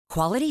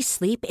Quality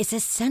sleep is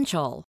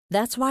essential.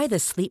 That's why the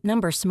Sleep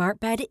Number Smart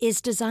Bed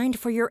is designed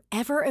for your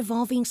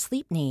ever-evolving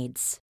sleep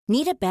needs.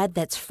 Need a bed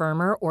that's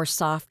firmer or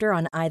softer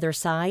on either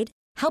side?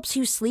 Helps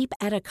you sleep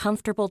at a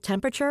comfortable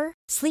temperature?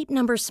 Sleep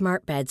Number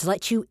Smart Beds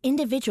let you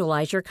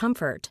individualize your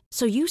comfort,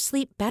 so you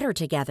sleep better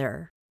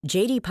together.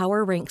 J.D.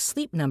 Power ranks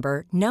Sleep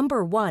Number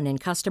number 1 in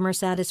customer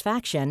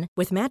satisfaction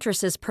with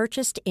mattresses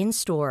purchased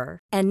in-store.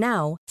 And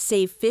now,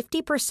 save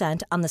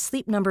 50% on the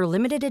Sleep Number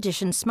Limited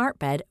Edition Smart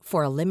Bed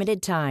for a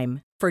limited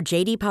time. For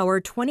J.D. Power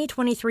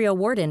 2023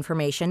 award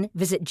information,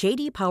 visit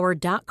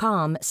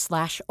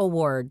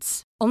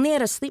jdpower.com/awards. Only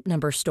at a Sleep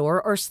Number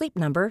store or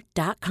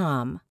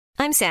sleepnumber.com.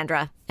 I'm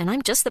Sandra, and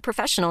I'm just the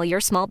professional your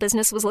small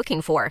business was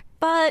looking for.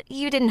 But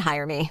you didn't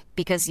hire me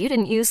because you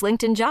didn't use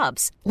LinkedIn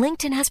Jobs.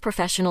 LinkedIn has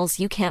professionals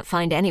you can't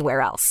find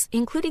anywhere else,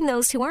 including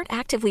those who aren't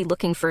actively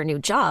looking for a new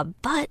job,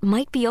 but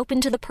might be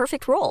open to the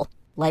perfect role,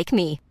 like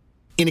me.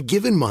 In a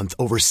given month,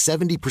 over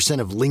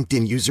 70% of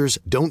LinkedIn users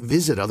don't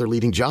visit other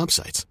leading job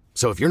sites.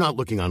 So if you're not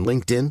looking on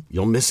LinkedIn,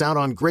 you'll miss out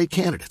on great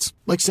candidates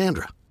like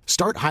Sandra.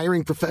 Start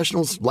hiring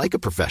professionals like a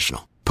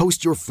professional.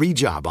 Post your free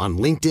job on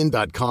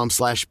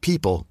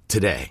linkedin.com/people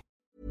today.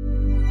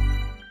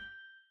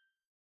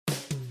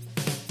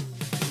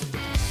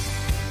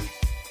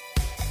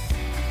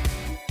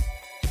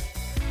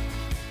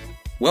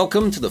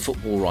 Welcome to the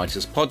Football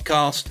Writers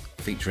Podcast,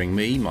 featuring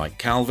me, Mike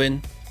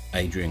Calvin,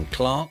 Adrian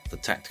Clark, the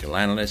tactical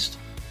analyst,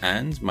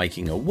 and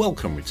making a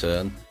welcome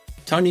return,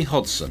 Tony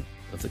Hodson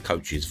of the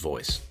Coach's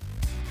Voice.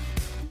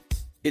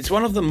 It's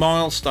one of the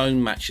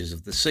milestone matches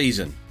of the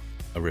season,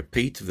 a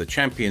repeat of the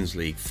Champions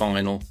League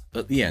final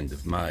at the end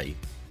of May.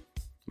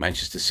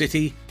 Manchester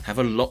City have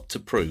a lot to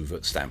prove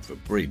at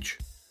Stamford Bridge.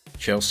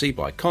 Chelsea,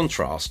 by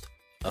contrast,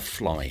 are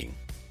flying.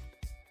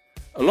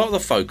 A lot of the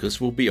focus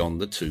will be on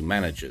the two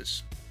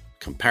managers.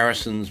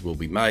 Comparisons will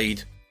be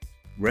made,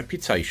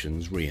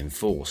 reputations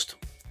reinforced.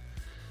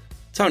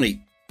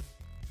 Tony,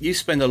 you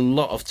spend a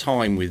lot of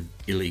time with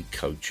elite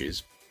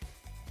coaches.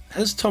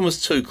 Has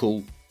Thomas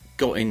Tuchel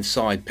got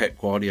inside Pep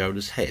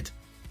Guardiola's head?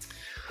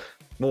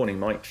 Morning,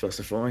 Mike, first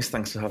and foremost.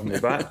 Thanks for having me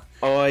back.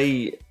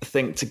 I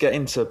think to get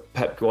into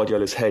Pep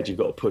Guardiola's head, you've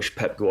got to push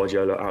Pep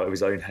Guardiola out of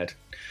his own head.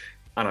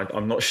 And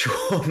I'm not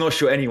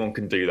sure anyone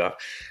can do that.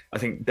 I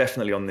think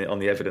definitely on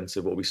the evidence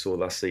of what we saw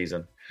last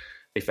season,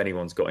 if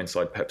anyone's got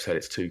inside Pep's head,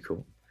 it's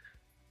Tuchel.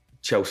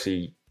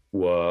 Chelsea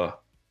were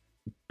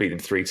beaten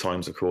 3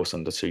 times, of course,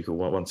 under Tuchel.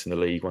 Once in the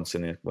league, once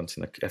in the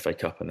FA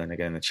Cup, and then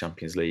again in the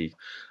Champions League.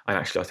 And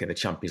actually, I think the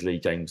Champions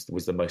League games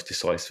was the most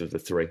decisive of the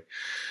 3.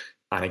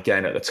 And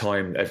again, at the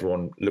time,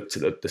 everyone looked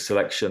at the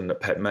selection that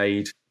Pep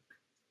made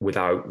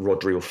without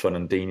Rodri or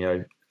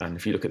Fernandinho. And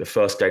if you look at the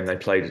first game they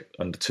played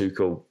under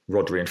Tuchel,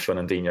 Rodri and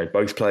Fernandinho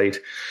both played.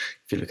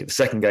 If you look at the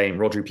second game,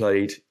 Rodri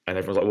played, and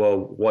everyone's like, well,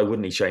 why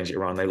wouldn't he change it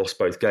around? They lost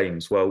both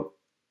games. Well,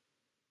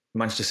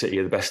 Manchester City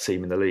are the best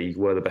team in the league,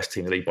 were the best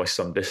team in the league by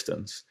some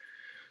distance.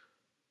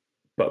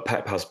 But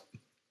Pep has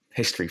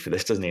history for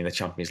this, doesn't he, in the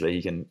Champions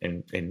League, and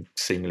in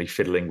seemingly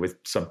fiddling with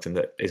something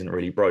that isn't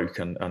really broke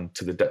and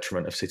to the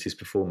detriment of City's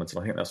performance.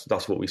 And I think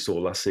that's what we saw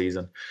last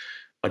season.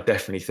 I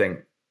definitely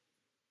think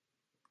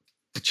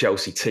the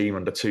Chelsea team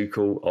under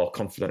Tuchel are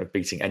confident of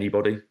beating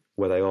anybody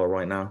where they are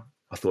right now.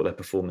 I thought their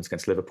performance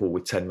against Liverpool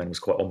with 10 men was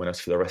quite ominous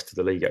for the rest of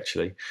the league,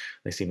 actually.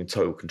 They seem in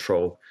total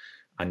control.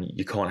 And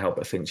you can't help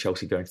but think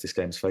Chelsea go into this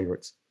game as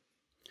favourites.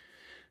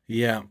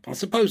 Yeah, I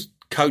suppose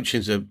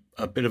coaching's a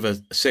bit of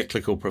a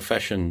cyclical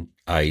profession,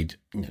 Aid.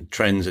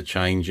 Trends are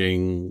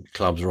changing,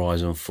 clubs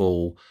rise and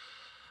fall.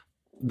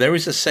 There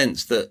is a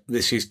sense that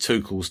this is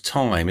Tuchel's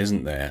time,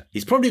 isn't there?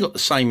 He's probably got the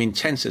same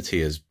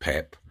intensity as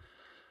Pep,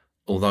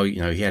 although,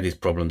 he had his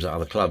problems at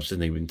other clubs,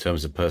 didn't he, in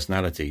terms of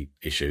personality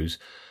issues.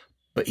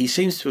 But he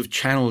seems to have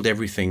channeled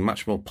everything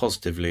much more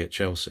positively at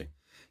Chelsea.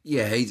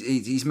 Yeah,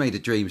 he's made a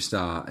dream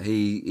start.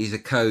 He's a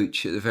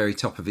coach at the very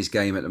top of his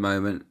game at the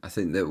moment. I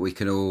think that we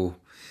can all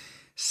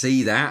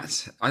see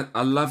that.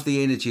 I love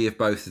the energy of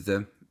both of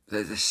them.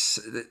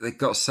 They've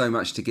got so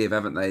much to give,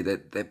 haven't they?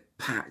 They're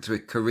packed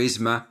with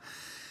charisma.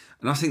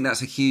 And I think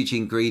that's a huge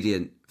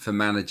ingredient for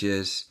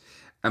managers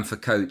and for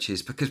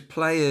coaches, because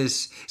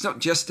players, it's not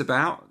just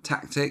about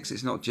tactics.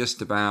 It's not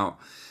just about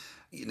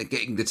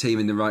getting the team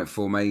in the right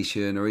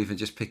formation or even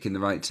just picking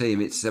the right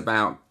team. It's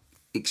about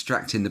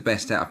extracting the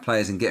best out of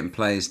players and getting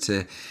players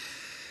to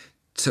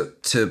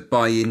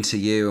buy into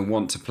you and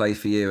want to play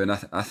for you. And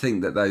I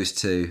think that those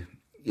two,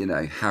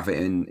 have it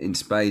in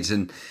spades,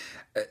 and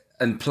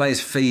players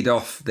feed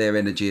off their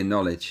energy and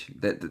knowledge.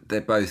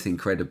 They're both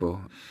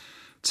incredible.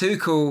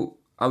 Tuchel,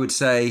 I would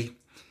say,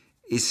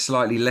 is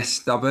slightly less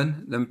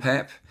stubborn than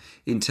Pep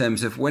in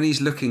terms of when he's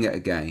looking at a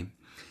game,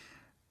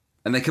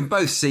 and they can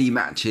both see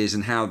matches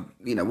and how,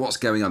 what's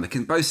going on. They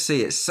can both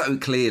see it so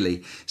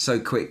clearly, so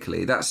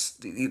quickly.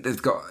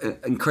 They've got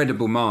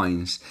incredible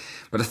minds.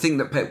 But I think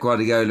that Pep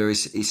Guardiola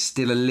is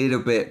still a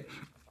little bit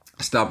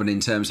stubborn in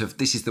terms of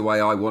this is the way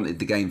I wanted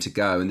the game to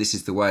go and this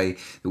is the way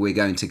that we're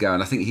going to go.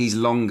 And I think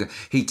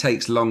he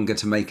takes longer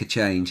to make a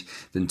change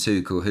than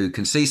Tuchel, who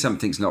can see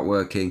something's not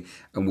working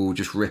and will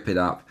just rip it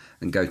up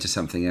and go to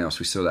something else.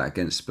 We saw that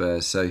against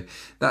Spurs. So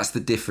that's the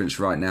difference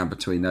right now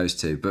between those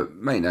two. But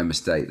make no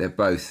mistake, they're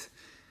both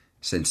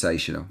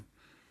sensational.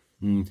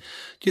 Do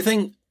you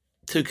think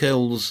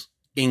Tuchel's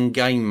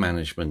in-game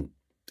management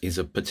is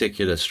a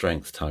particular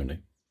strength, Tony?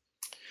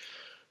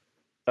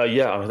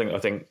 Yeah, I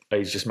think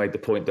he's just made the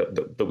point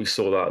that we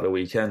saw that at the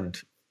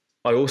weekend.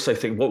 I also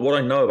think what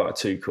I know about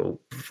Tuchel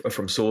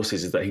from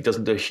sources is that he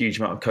doesn't do a huge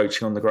amount of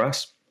coaching on the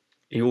grass.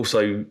 He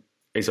also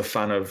is a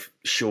fan of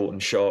short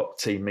and sharp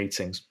team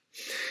meetings.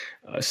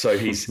 So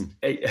he's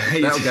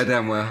that'll go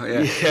down well.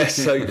 Yeah. Yeah.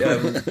 So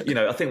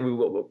I think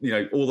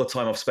all the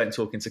time I've spent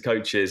talking to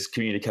coaches,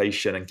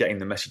 communication, and getting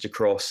the message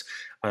across,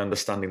 and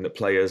understanding that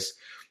players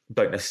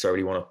don't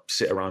necessarily want to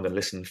sit around and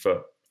listen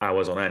for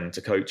hours on end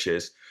to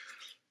coaches.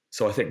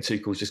 So I think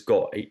Tuchel's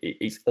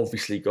he's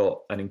obviously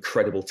got an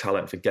incredible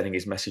talent for getting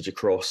his message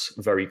across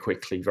very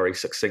quickly, very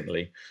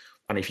succinctly.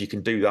 And if you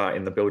can do that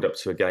in the build-up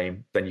to a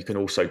game, then you can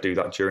also do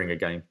that during a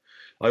game.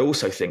 I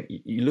also think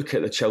you look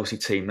at the Chelsea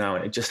team now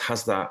and it just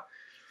has that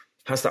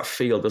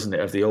feel, doesn't it,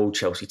 of the old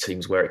Chelsea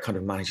teams where it kind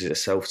of manages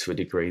itself to a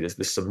degree.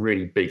 There's some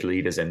really big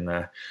leaders in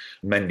there.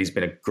 Mendy's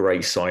been a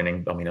great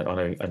signing. I mean,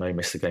 I know he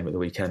missed the game at the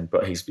weekend,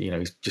 but he's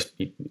just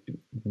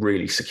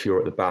really secure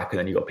at the back. And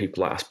then you've got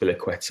people like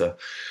Azpilicueta,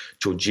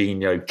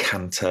 Jorginho,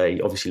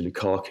 Kante, obviously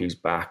Lukaku's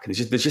back.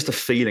 There's just a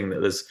feeling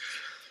that there's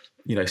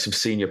some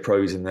senior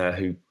pros in there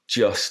who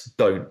just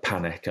don't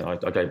panic. And I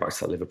go back to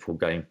that Liverpool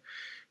game.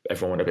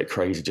 Everyone went a bit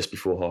crazy just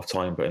before half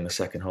time, but in the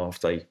second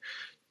half they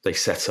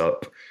set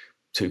up.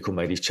 Tuchel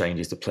made his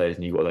changes, the players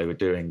knew what they were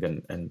doing,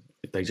 and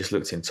they just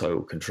looked in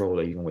total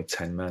control, even with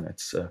 10 men.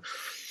 It's,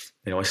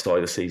 I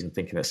started the season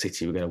thinking that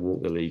City were going to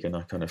walk the league, and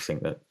I kind of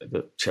think that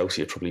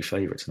Chelsea are probably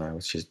favourites now,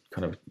 which is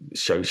kind of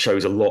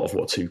shows a lot of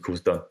what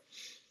Tuchel's done.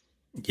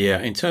 Yeah,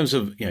 in terms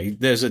of,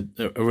 there's a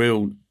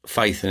real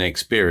faith and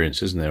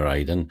experience, isn't there,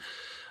 Aidan?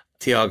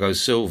 Thiago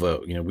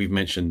Silva, we've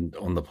mentioned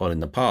on the pod in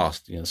the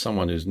past,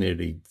 someone who's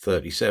nearly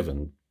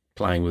 37,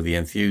 playing with the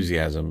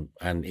enthusiasm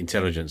and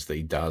intelligence that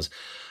he does.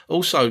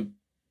 Also,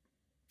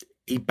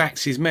 he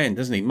backs his men,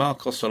 doesn't he?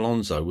 Marcos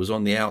Alonso was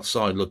on the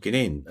outside looking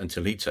in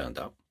until he turned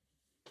up.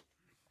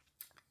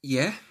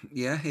 Yeah,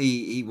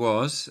 he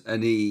was,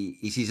 and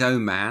he's his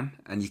own man,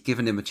 and you've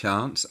given him a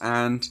chance,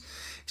 and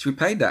he's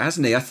repaid that,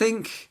 hasn't he? I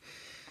think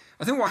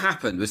what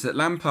happened was that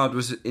Lampard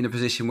was in a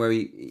position where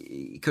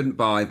he couldn't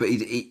buy, but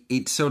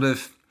he'd sort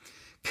of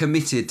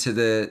committed to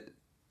the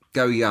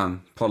go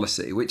young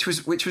policy, which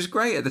was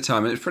great at the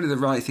time, and it was probably the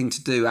right thing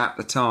to do at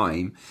the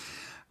time.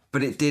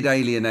 But it did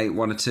alienate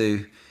one or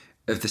two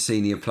of the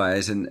senior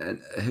players,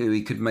 and who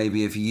he could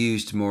maybe have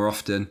used more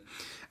often,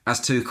 as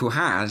Tuchel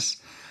has.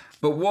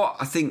 But what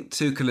I think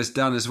Tuchel has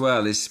done as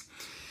well is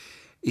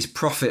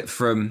profit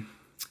from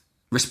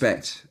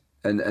respect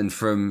and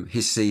from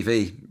his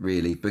CV,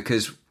 really,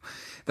 because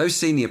those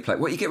senior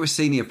players, what you get with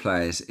senior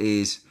players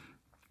is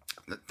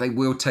they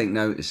will take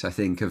notice, I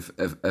think, of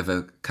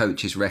a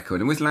coach's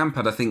record. And with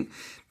Lampard, I think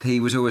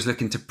he was always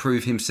looking to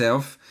prove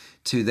himself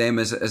to them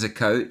as a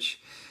coach.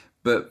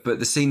 But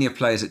the senior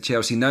players at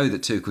Chelsea know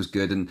that Tuchel's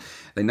good, and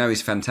they know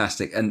he's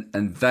fantastic, and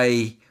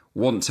they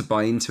want to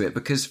buy into it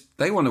because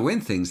they want to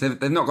win things.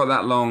 They've not got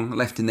that long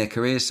left in their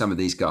careers, some of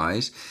these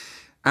guys.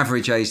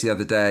 Average age the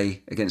other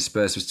day against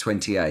Spurs was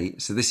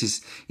 28. So this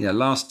is,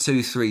 last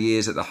 2-3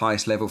 years at the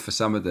highest level for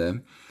some of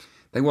them.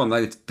 They want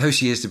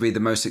those years to be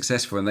the most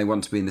successful, and they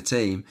want to be in the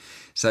team.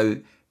 So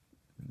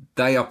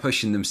they are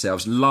pushing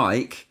themselves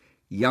like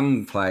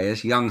young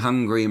players, young,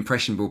 hungry,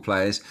 impressionable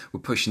players were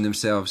pushing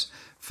themselves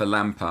for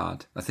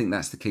Lampard. I think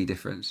that's the key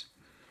difference.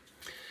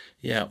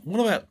 Yeah.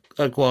 What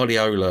about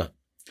Guardiola,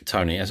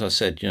 Tony? As I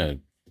said,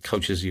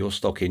 coaches are your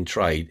stock in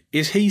trade.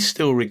 Is he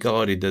still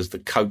regarded as the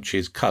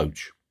coach's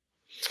coach?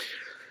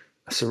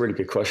 That's a really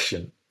good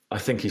question. I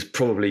think he's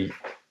probably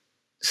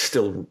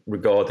still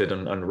regarded,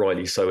 and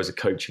rightly so, as a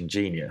coaching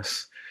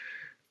genius.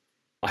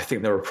 I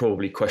think there are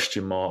probably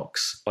question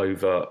marks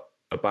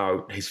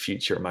about his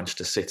future at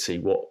Manchester City.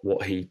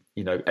 What he,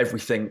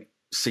 everything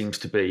seems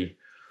to be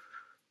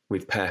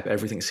with Pep.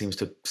 Everything seems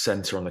to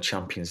centre on the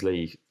Champions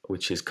League,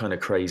 which is kind of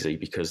crazy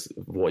because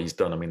of what he's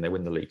done. I mean, they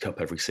win the League Cup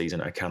every season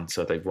at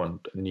Akansa. They've won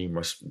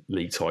numerous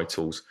league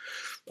titles.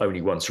 Only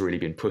once really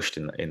been pushed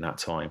in that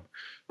time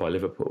by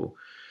Liverpool.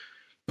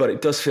 But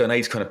it does feel, and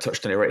Aid's kind of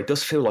touched on it, right? It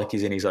does feel like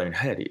he's in his own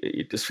head.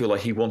 It does feel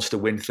like he wants to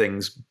win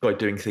things by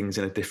doing things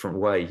in a different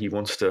way. He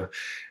wants to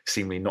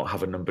seemingly not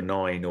have a number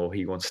 9, or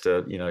he wants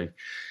to, he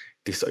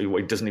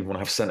doesn't even want to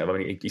have centre. I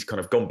mean, he's kind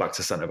of gone back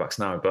to centre backs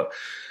now, but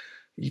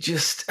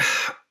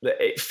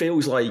it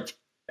feels like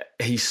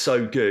he's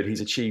so good,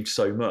 he's achieved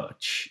so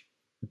much,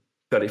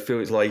 that it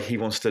feels like he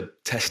wants to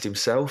test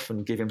himself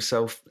and give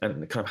himself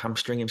and kind of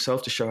hamstring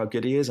himself to show how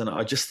good he is. And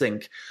I just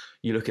think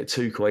you look at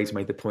Tuchel, he's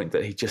made the point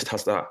that he just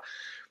has that,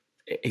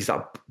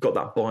 got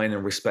that buy-in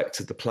and respect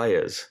to the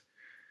players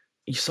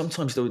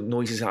sometimes there were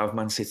noises out of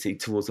Man City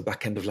towards the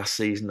back end of last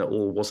season that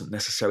all wasn't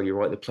necessarily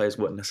right. The players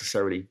weren't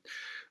necessarily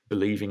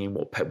believing in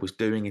what Pep was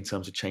doing in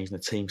terms of changing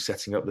the team,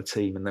 setting up the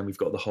team. And then we've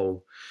got the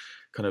whole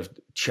kind of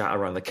chat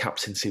around the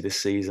captaincy this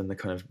season, the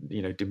kind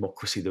of,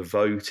 democracy, the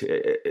vote.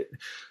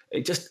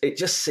 It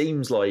just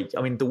seems like,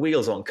 I mean, the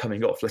wheels aren't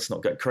coming off. Let's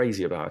not get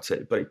crazy about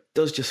it. But it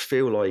does just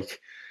feel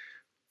like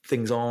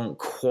things aren't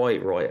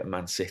quite right at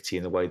Man City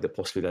in the way that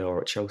possibly they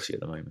are at Chelsea at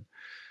the moment.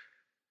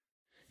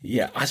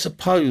 Yeah, I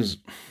suppose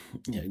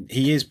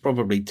he is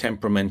probably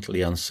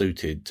temperamentally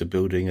unsuited to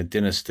building a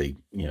dynasty,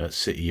 at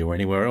City or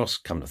anywhere else,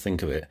 come to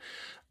think of it.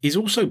 He's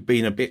also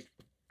been a bit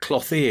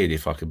cloth-eared,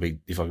 if I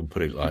can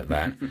put it like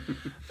that.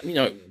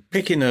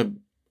 Picking a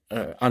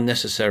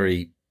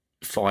unnecessary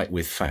fight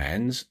with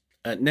fans.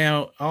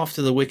 Now,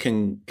 after the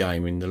Wycombe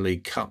game in the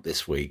League Cup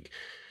this week,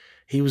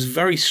 he was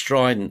very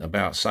strident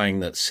about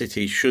saying that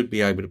City should be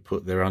able to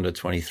put their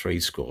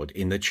under-23 squad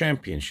in the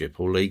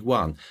Championship or League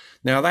One.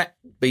 Now, that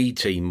B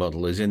team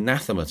model is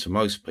anathema to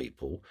most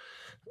people.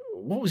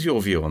 What was your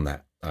view on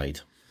that, Aid?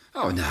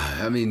 Oh, no.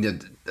 I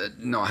mean,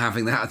 not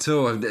having that at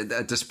all.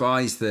 I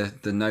despise the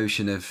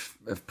notion of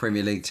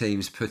Premier League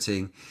teams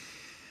putting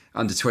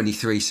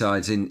under-23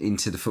 sides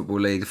into the Football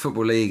League. The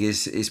Football League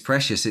is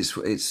precious.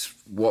 It's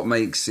what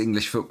makes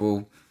English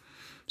football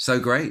so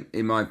great,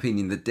 in my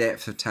opinion. The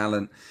depth of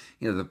talent,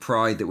 the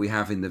pride that we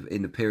have in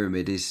the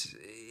pyramid is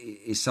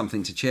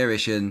something to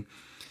cherish, and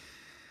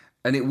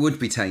it would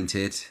be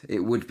tainted,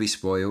 it would be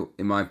spoiled,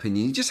 in my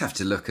opinion. You just have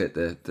to look at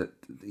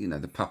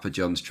the Papa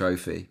John's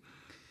Trophy.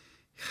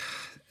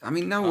 I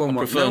mean, no one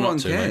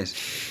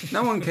cares.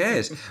 No one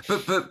cares.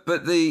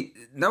 But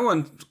no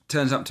one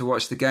turns up to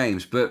watch the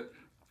games. But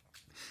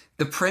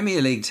the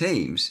Premier League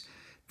teams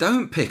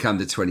don't pick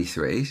under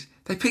 23s;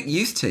 they pick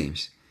youth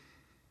teams.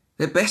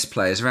 Their best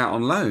players are out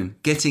on loan,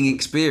 getting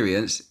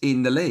experience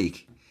in the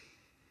league.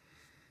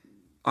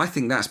 I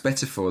think that's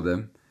better for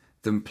them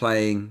than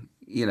playing,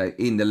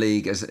 in the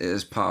league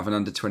as part of an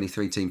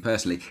under-23 team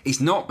personally.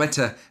 It's not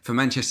better for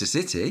Manchester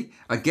City.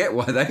 I get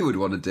why they would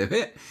want to do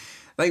it.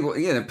 They,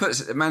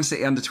 put Man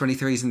City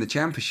under-23s in the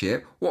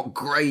Championship. What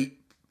great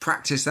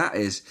practice that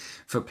is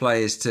for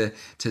players to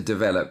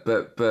develop.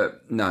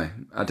 But no,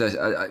 I don't.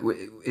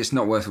 It's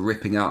not worth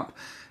ripping up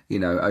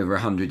over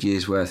 100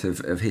 years worth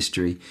of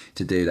history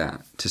to do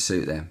that, to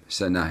suit them.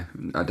 So no,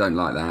 I don't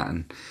like that.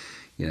 And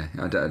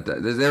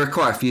there are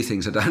quite a few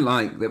things I don't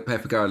like that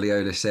Pep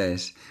Guardiola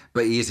says,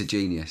 but he is a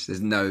genius.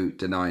 There's no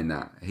denying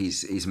that.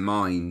 His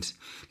mind,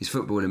 his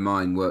footballing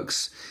mind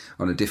works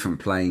on a different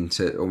plane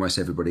to almost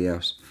everybody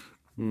else.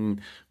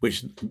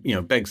 Which,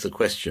 begs the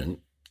question,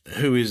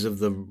 who is of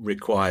the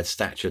required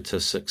stature to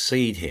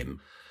succeed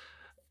him?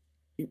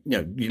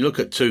 You look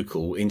at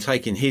Tuchel, in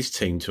taking his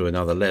team to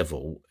another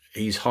level,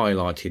 he's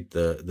highlighted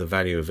the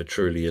value of a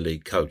truly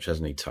elite coach,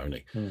 hasn't he,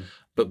 Tony?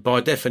 But by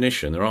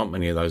definition, there aren't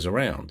many of those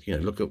around.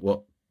 Look at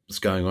what's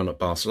going on at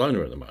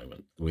Barcelona at the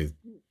moment with,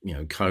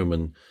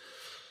 Koeman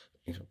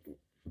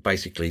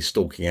basically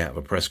stalking out of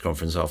a press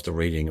conference after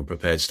reading a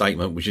prepared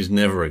statement, which is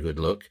never a good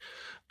look.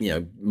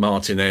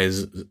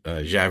 Martinez,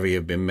 Xavi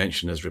have been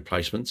mentioned as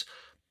replacements.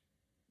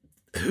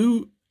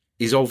 Who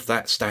is of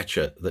that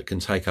stature that can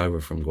take over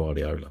from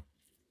Guardiola?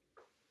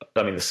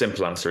 I mean, the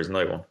simple answer is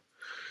no one.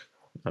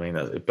 I mean,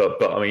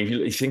 but I mean, if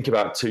you think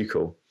about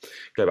Tuchel,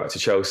 go back to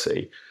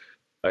Chelsea,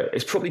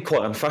 it's probably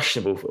quite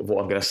unfashionable for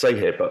what I'm going to say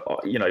here, but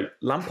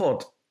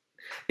Lampard,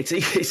 it's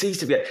easy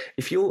to get.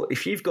 If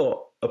you've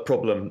got a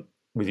problem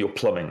with your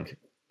plumbing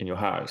in your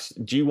house,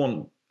 do you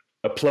want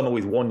a plumber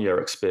with 1 year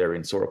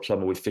experience or a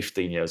plumber with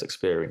 15 years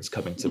experience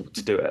coming to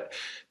do it?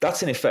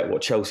 That's in effect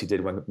what Chelsea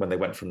did when they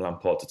went from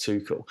Lampard to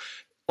Tuchel.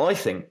 I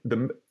think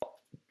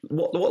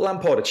what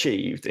Lampard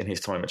achieved in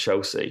his time at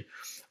Chelsea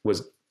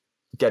was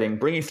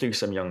bringing through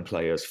some young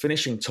players,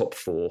 finishing top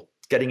four,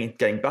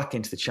 getting back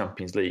into the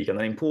Champions League, and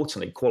then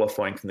importantly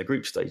qualifying from the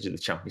group stage of the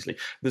Champions League.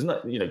 There's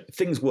no,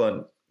 things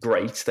weren't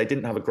great. They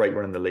didn't have a great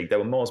run in the league. They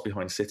were miles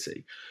behind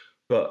City,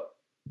 but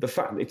the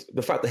fact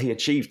that he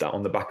achieved that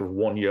on the back of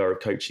 1 year of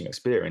coaching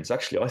experience,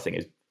 actually, I think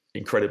is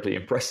incredibly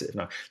impressive.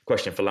 Now, the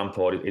question for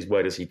Lampard is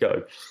where does he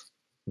go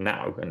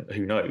now, and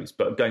who knows?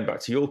 But going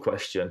back to your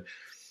question,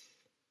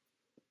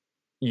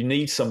 you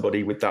need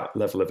somebody with that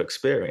level of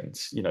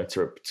experience,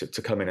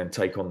 to come in and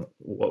take on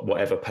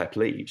whatever Pep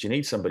leaves. You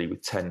need somebody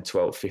with 10,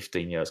 12,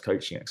 15 years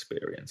coaching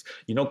experience.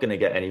 You're not going to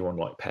get anyone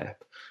like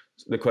Pep.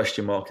 The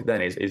question mark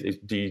then is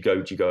do you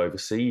go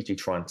overseas? Do you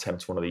try and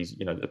tempt one of these,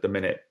 at the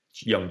minute,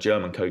 young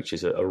German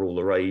coaches are all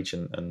the rage,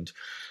 and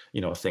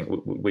I think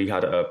we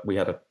had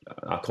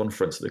a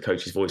conference at the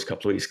Coaches' Voice a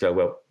couple of weeks ago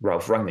where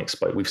Ralf Rangnick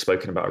spoke. We've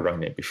spoken about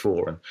Rangnick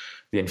before and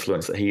the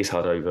influence that he's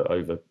had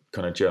over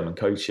kind of German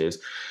coaches.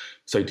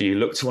 So do you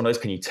look to one of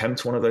those? Can you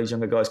tempt one of those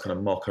younger guys? Kind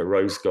of Marco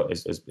Rose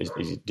is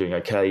doing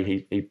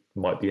okay. He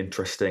might be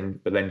interesting.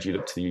 But then do you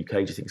look to the UK? Do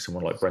you think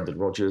someone like Brendan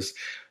Rodgers,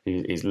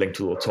 he's linked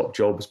to all the top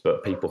jobs,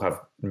 but people have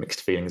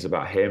mixed feelings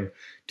about him?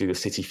 Do the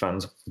City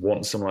fans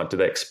want someone like? Do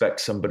they expect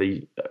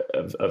somebody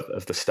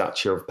of the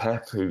stature of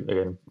Pep? Who,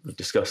 again, we've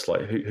discussed,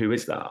 like who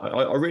is that?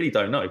 I really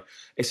don't know.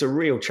 It's a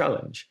real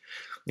challenge.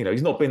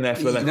 He's not been there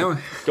for the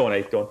length. Go on,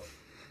 Abe, go on.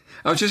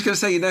 I was just going to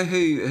say,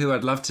 who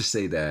I'd love to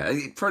see there?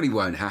 It probably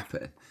won't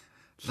happen.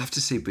 I'd love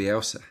to see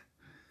Bielsa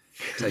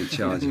take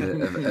charge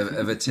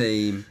of a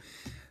team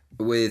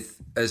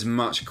with as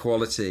much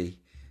quality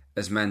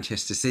as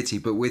Manchester City,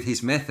 but with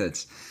his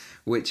methods,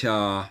 which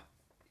are,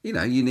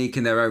 unique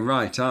in their own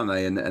right, aren't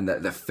they? And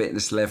the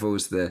fitness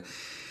levels, the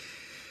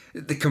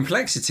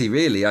complexity,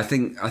 really. I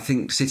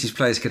think City's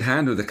players could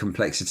handle the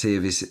complexity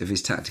of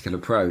his tactical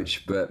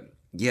approach, but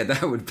yeah,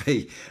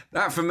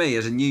 that for me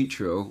as a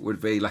neutral would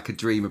be like a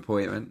dream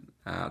appointment.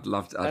 I'd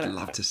love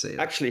to see it.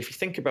 Actually, if you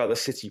think about the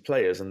City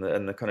players and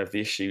the kind of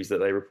the issues that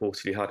they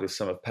reportedly had with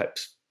some of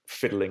Pep's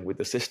fiddling with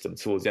the system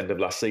towards the end of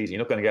last season, you're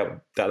not going to get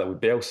that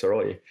with Bielsa,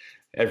 are you?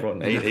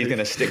 Everyone, he's going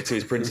to stick to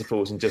his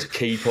principles and just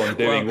keep on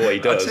doing what he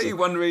does. I'll tell you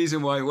one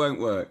reason why it won't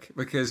work,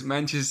 because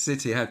Manchester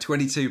City have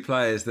 22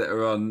 players that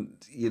are on,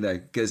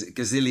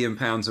 gazillion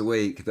pounds a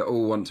week that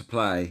all want to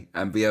play,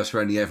 and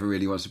Bielsa only ever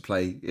really wants to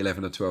play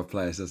 11 or 12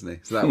 players, doesn't he?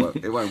 So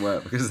it won't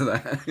work because of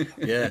that.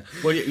 Yeah.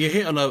 Well, you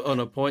hit on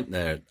a point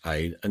there,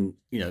 Aid, and,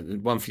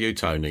 one for you,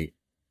 Tony.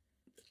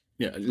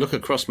 Look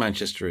across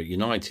Manchester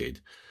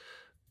United,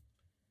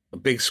 a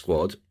big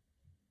squad.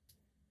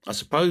 I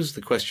suppose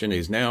the question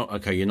is now,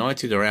 okay,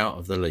 United are out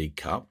of the League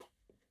Cup,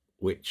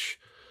 which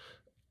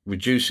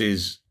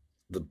reduces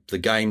the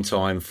game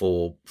time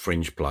for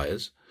fringe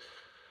players.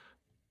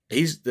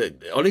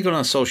 Ole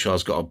Gunnar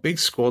Solskjaer's got a big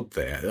squad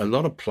there. A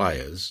lot of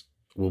players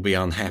will be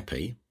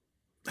unhappy.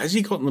 Has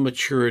he got the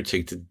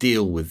maturity to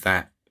deal with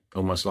that,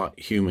 almost like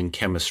human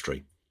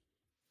chemistry?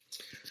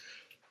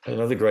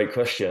 Another great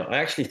question. I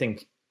actually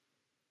think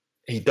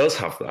he does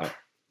have that.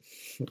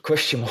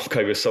 Question mark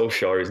over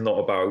Solskjaer is not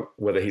about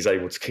whether he's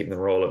able to keep the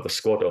morale of the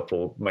squad up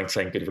or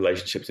maintain good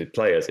relationships with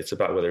players. It's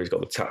about whether he's got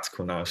the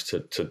tactical nous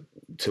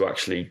to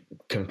actually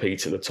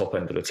compete at the top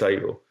end of the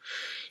table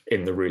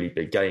in the really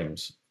big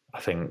games. I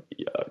think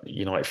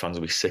United fans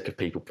will be sick of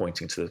people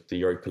pointing to the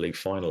Europa League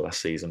final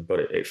last season,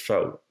 but it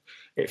felt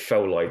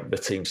like the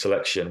team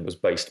selection was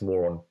based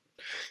more on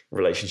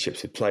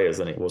relationships with players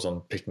than it was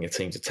on picking a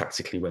team to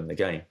tactically win the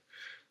game.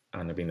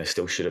 And I mean, they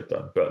still should have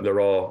done. But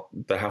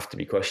there have to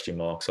be question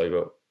marks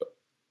over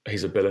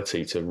his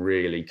ability to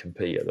really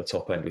compete at the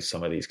top end with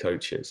some of these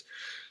coaches.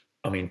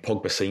 I mean,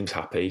 Pogba seems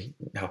happier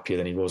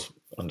than he was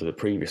under the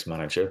previous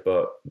manager,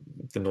 but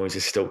the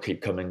noises still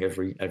keep coming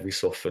every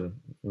so often.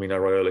 I mean,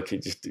 Raiola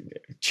just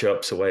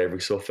chirps away every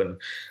so often.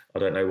 I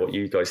don't know what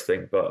you guys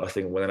think, but I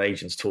think when an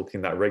agent's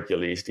talking that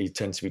regularly, he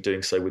tends to be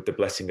doing so with the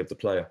blessing of the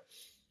player.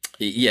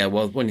 Yeah,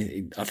 well,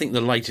 I think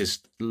the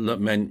latest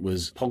meant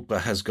was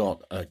Pogba has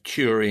got a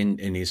cure in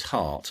his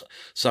heart.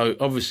 So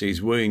obviously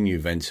he's wooing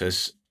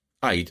Juventus.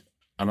 And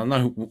I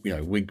know,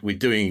 we're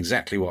doing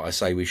exactly what I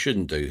say we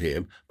shouldn't do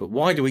here, but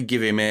why do we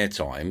give him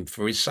airtime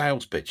for his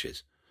sales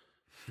pitches?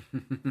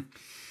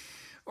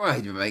 Well,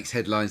 it makes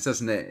headlines,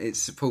 doesn't it?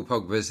 It's Paul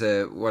Pogba's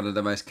one of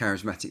the most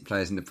charismatic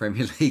players in the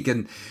Premier League,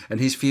 and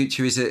his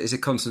future is a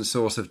constant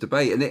source of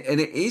debate. And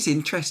it is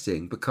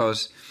interesting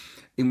because,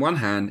 in one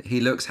hand, he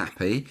looks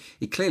happy.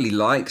 He clearly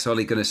likes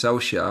Ole Gunnar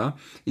Solskjaer.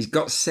 He's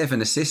got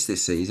 7 assists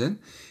this season.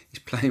 He's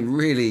playing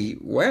really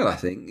well, I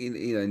think,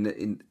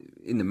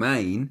 in the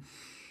main.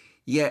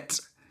 Yet,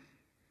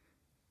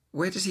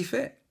 where does he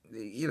fit?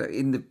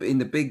 In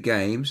the big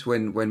games,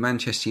 when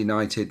Manchester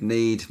United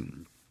need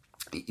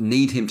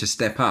him to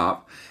step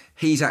up,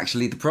 he's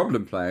actually the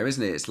problem player,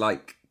 isn't it? It's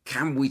like,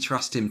 can we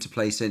trust him to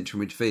play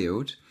central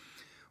midfield?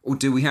 Or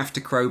do we have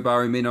to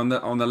crowbar him in on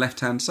the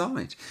left-hand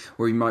side,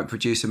 where he might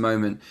produce a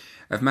moment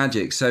of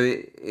magic? So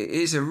it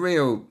is a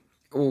real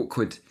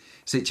awkward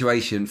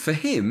situation for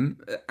him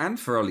and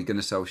for Ole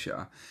Gunnar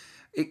Solskjaer.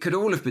 It could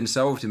all have been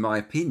solved, in my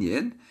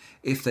opinion,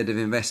 if they'd have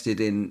invested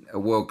in a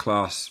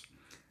world-class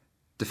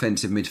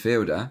defensive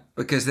midfielder,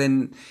 because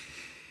then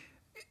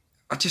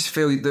I just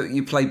feel that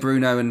you play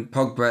Bruno and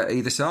Pogba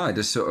either side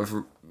as sort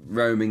of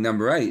roaming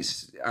number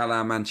 8s, a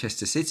la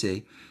Manchester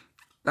City.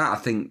 That, I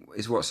think,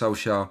 is what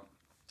Solskjaer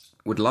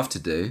would love to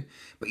do,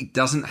 but he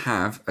doesn't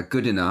have a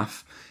good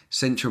enough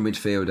central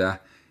midfielder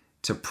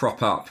to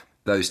prop up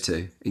those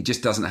two. He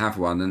just doesn't have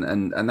one,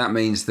 and that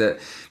means that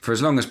for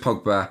as long as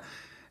Pogba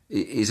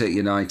is at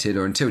United,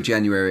 or until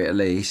January at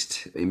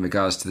least, in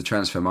regards to the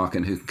transfer market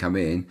and who can come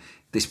in,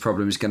 this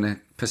problem is going to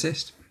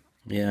persist.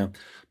 Yeah.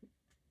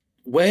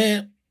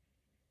 Where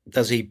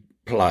does he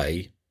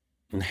play,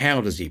 and how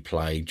does he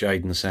play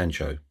Jadon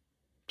Sancho,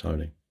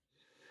 Tony?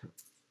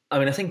 I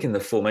mean, I think in the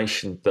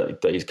formation that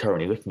he's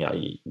currently looking at,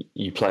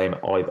 you play him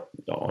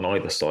on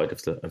either side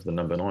of the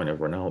number 9 of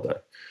Ronaldo,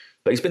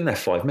 but he's been there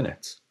 5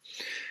 minutes.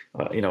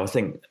 I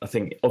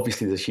think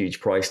obviously there's a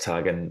huge price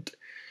tag, and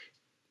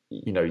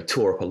he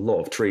tore up a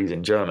lot of trees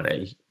in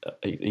Germany.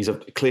 He's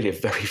clearly a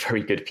very,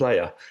 very good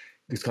player.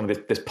 There's kind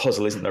of this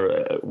puzzle, isn't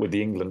there, with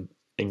the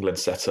England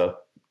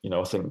setup?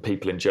 I think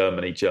people in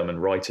Germany, German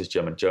writers,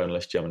 German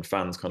journalists, German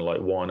fans, kind of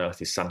like, why on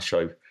earth is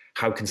Sancho?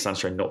 How can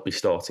Sancho not be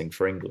starting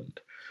for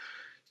England?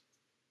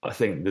 I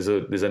think there's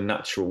a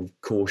natural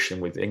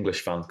caution with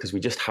English fans because we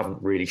just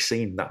haven't really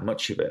seen that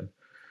much of him.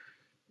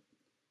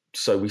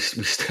 So we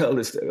still,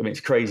 I mean, it's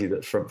crazy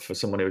that for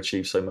someone who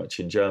achieved so much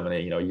in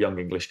Germany, a young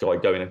English guy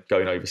going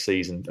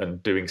overseas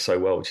and doing so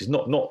well, which is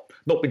not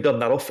been done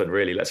that often,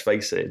 really. Let's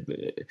face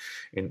it,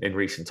 in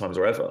recent times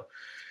or ever.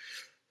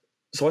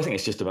 So I think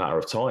it's just a matter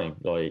of time.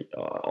 Like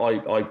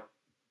I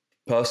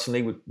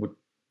personally would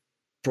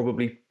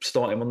probably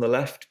start him on the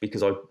left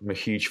because I'm a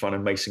huge fan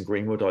of Mason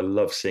Greenwood. I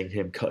love seeing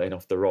him cutting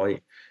off the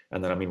right,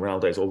 and then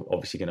Ronaldo's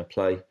obviously going to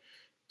play,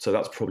 so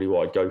that's probably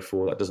what I'd go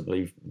for. That doesn't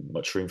leave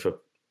much room for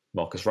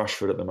Marcus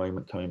Rashford at the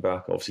moment coming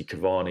back. Obviously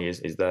Cavani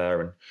is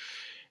there, and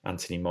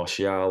Anthony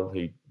Martial,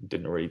 who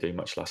didn't really do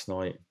much last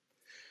night.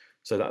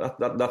 So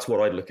that's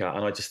what I'd look at,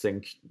 and I just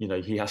think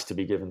he has to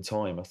be given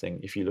time. I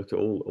think if you look at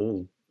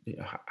all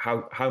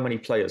how many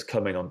players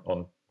come in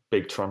on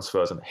big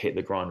transfers and hit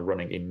the ground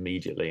running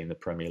immediately in the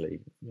Premier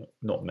League,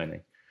 not many.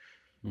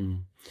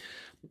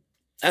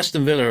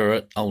 Aston Villa are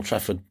at Old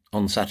Trafford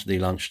on Saturday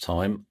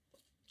lunchtime.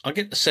 I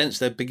get the sense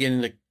they're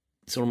beginning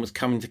to almost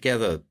coming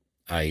together.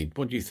 Aid,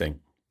 what do you think?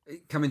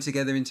 Coming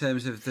together in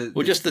terms of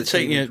the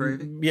team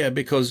improving? Yeah,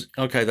 because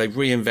they've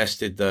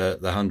reinvested the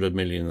 100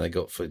 million they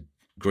got for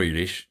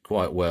Grealish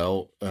quite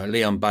well.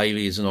 Leon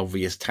Bailey is an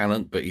obvious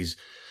talent, but he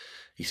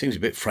seems a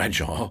bit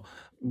fragile.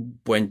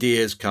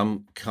 Buendia's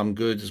come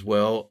good as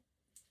well.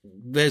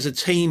 There's a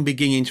team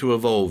beginning to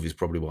evolve, is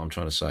probably what I'm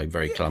trying to say,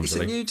 very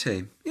clumsily. It's a new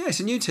team. Yeah,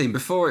 it's a new team.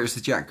 Before it was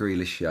the Jack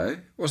Grealish show,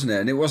 wasn't it?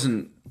 And it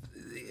wasn't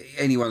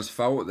anyone's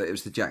fault that it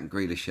was the Jack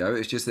Grealish show.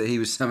 It's just that he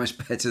was so much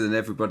better than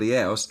everybody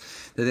else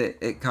that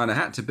it kind of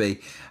had to be.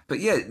 But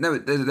yeah, no,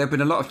 there have been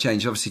a lot of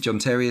change. Obviously, John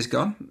Terry's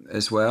gone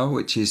as well,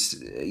 which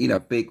is a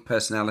big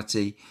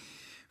personality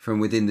from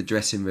within the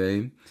dressing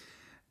room.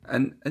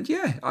 And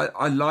yeah,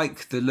 I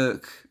like the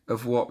look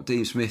of what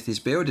Dean Smith is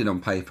building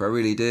on paper. I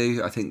really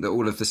do. I think that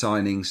all of the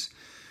signings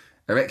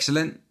are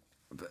excellent.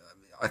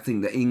 I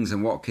think that Ings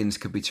and Watkins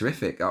could be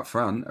terrific up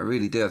front. I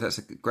really do. That's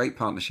a great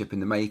partnership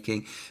in the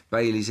making.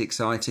 Bailey's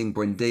exciting.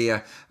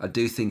 Buendia, I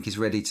do think, is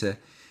ready to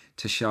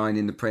shine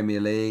in the Premier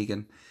League.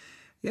 And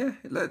yeah,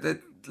 look,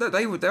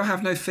 they'll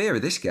have no fear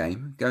of this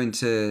game going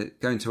to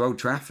Old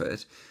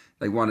Trafford.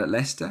 They won at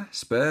Leicester,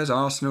 Spurs,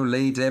 Arsenal,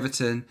 Leeds,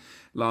 Everton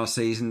last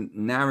season.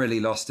 Narrowly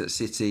lost at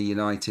City,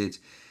 United,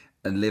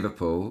 and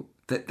Liverpool.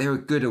 They're a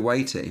good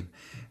away team,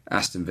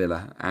 Aston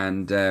Villa,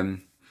 and.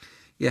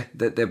 Yeah,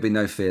 there'll be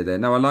no fear there.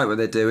 No, I like what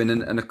they're doing.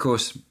 And of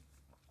course,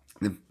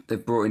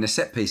 they've brought in a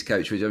set-piece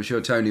coach, which I'm sure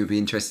Tony would be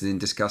interested in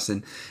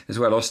discussing as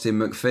well, Austin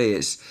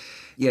McPhee.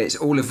 It's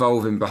all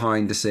evolving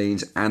behind the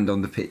scenes and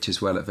on the pitch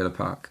as well at Villa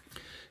Park.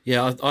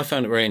 Yeah, I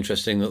found it very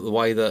interesting that the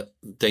way that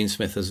Dean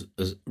Smith has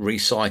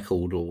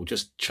recycled or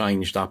just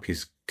changed up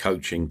his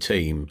coaching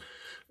team,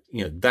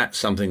 that's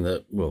something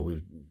that,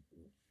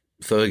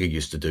 Fergie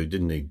used to do,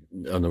 didn't he,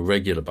 on a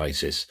regular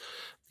basis.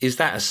 Is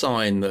that a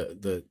sign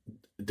that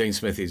Dean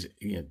Smith is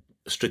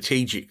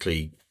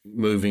strategically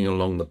moving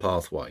along the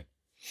pathway?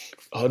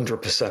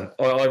 100%.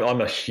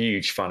 I'm a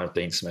huge fan of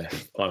Dean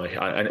Smith.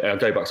 I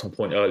go back to my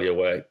point earlier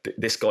where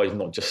this guy's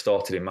not just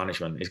started in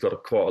management. He's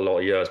got quite a lot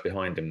of years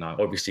behind him now.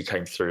 Obviously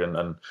came through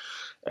and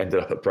ended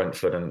up at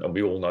Brentford, and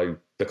we all know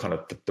the kind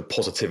of the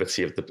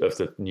positivity of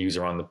the news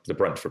around the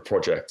Brentford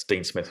project.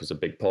 Dean Smith was a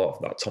big part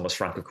of that. Thomas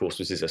Frank, of course,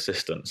 was his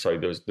assistant. So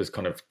there's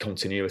kind of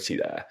continuity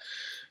there.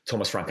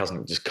 Thomas Frank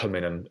hasn't just come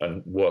in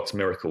and worked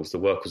miracles. The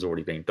work was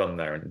already being done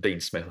there. And Dean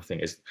Smith, I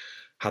think, has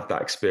had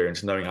that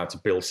experience, knowing how to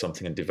build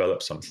something and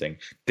develop something.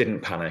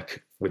 Didn't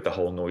panic with the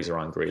whole noise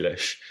around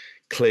Grealish.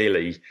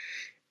 Clearly,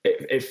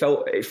 it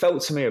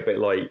felt to me a bit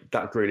like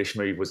that Grealish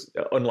move was,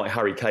 unlike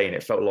Harry Kane,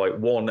 it felt like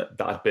one that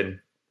had been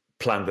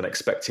planned and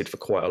expected for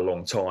quite a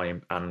long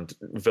time, and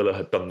Villa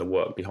had done the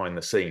work behind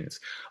the scenes.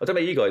 I don't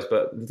know about you guys,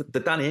 but the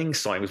Danny Ings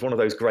sign was one of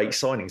those great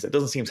signings that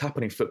doesn't seem to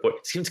happen in football.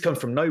 It seems to come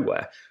from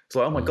nowhere. It's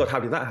like, oh my God, how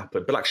did that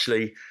happen? But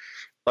actually,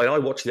 I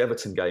watched the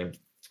Everton game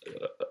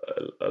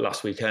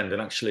last weekend,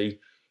 and actually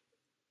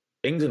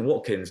Ings and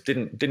Watkins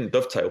didn't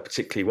dovetail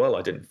particularly well,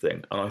 I didn't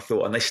think. And I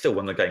thought, and they still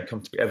won the game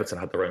comfortably. Everton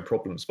had their own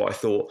problems, but I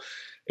thought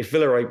if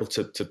Villa are able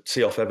to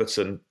see off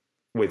Everton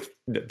with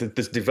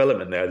there's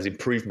development there, there's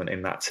improvement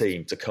in that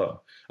team to come.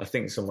 I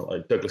think someone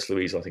like Douglas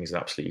Luiz, I think, is an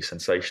absolutely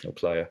sensational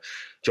player.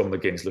 John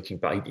McGinn's looking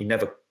back. He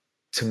never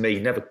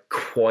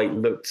quite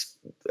looked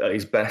at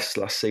his best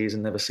last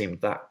season, never seemed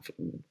that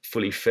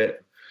fully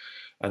fit.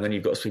 And then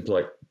you've got people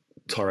like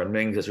Tyrone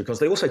Mings, because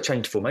they also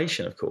changed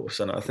formation, of course.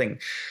 And I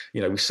think,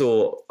 we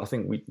saw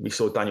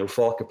Daniel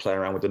Farke play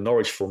around with the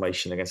Norwich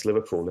formation against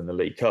Liverpool in the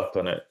League Cup,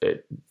 and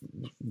it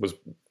was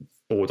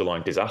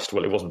borderline disaster.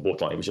 Well, it wasn't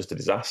borderline, it was just a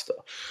disaster.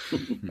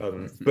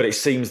 But it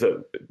seems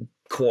that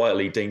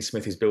quietly Dean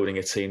Smith is building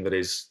a team that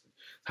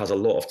has a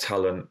lot of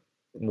talent,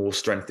 more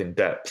strength in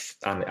depth,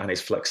 and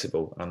is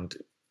flexible. And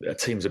a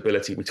team's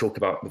ability, we talk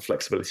about the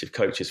flexibility of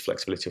coaches,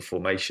 flexibility of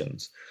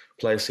formations.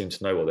 Players seem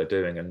to know what they're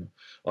doing, and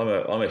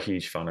I'm a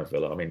huge fan of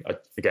Villa. I mean,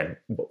 again,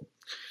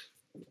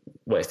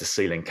 where's the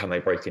ceiling? Can they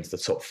break into the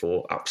top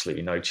four?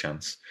 Absolutely no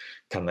chance.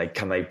 Can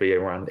they be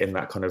around in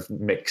that kind of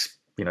mix?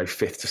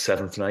 5th to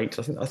 7th and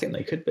 8th. I think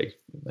they could be.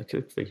 They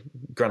could be.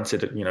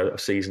 Granted, a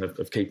season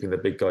of keeping the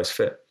big guys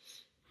fit.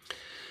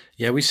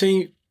 Yeah, we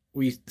see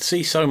we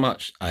see so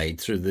much, Aid,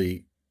 through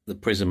the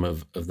prism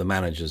of the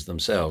managers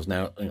themselves.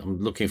 Now, I'm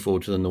looking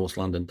forward to the North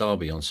London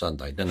derby on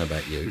Sunday. Don't know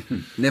about you.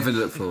 Never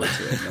look forward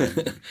to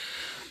it. No.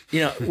 You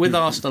know, with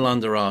Arsenal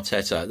under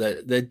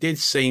Arteta, there did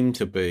seem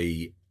to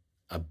be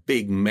a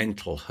big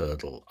mental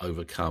hurdle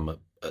overcome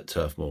at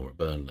Turf Moor at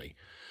Burnley.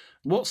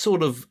 What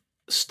sort of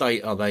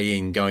state are they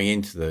in going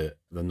into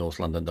the North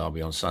London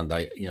derby on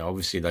Sunday? You know,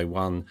 obviously they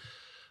won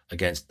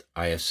against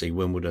AFC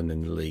Wimbledon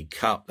in the League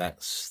Cup.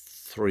 That's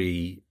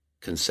 3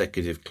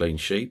 consecutive clean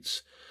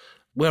sheets.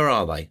 Where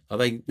are they? Are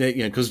they,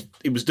 you know, because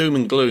it was doom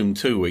and gloom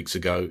 2 weeks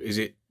ago. Is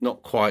it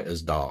not quite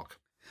as dark?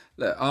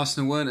 Look,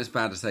 Arsenal weren't as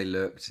bad as they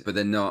looked, but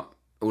they're not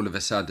all of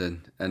a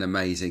sudden an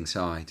amazing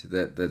side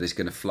that is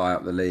going to fly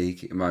up the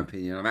league, in my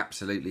opinion. I'm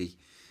absolutely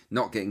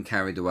not getting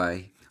carried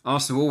away.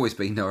 Arsenal always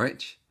beat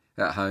Norwich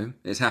at home.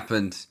 It's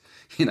happened,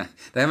 you know,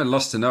 they haven't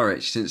lost to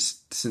Norwich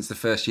since the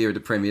first year of the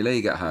Premier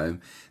League at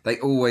home. They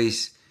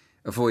always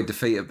avoid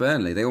defeat at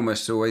Burnley. They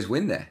almost always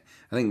win there.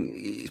 I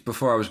think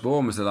before I was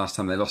born was the last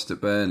time they lost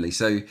at Burnley.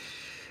 So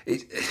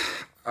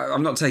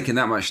I'm not taking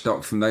that much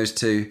stock from those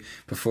 2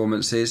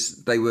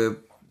 performances. They were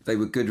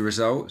good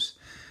results.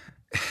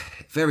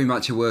 Very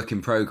much a work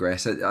in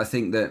progress. I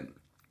think that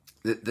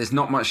there's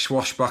not much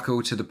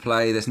swashbuckle to the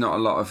play. There's not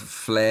a lot of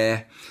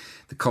flair.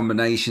 The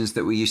combinations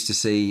that we used to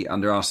see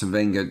under Arsene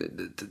Wenger,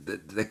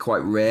 they're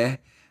quite rare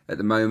at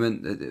the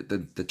moment.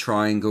 The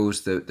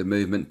triangles, the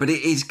movement. But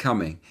it is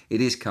coming.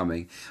 It is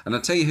coming. And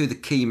I'll tell you who the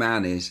key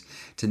man is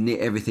to knit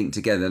everything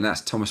together, and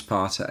that's Thomas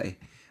Partey.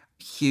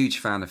 Huge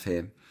fan of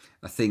him.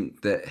 I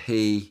think that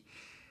he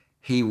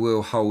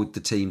will hold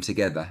the team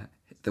together.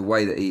 The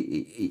way that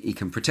he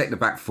can protect the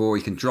back four,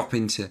 he can drop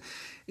into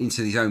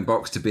his own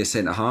box to be a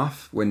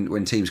centre-half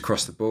when teams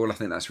cross the ball. I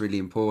think that's really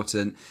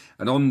important.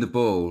 And on the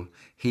ball,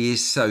 he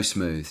is so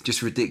smooth,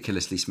 just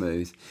ridiculously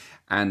smooth.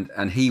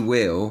 And he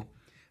will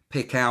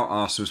pick out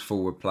Arsenal's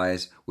forward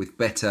players with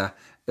better,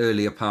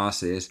 earlier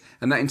passes.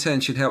 And that in turn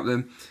should help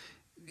them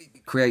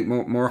create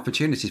more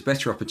opportunities,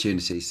 better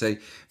opportunities. So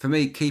for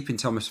me, keeping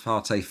Thomas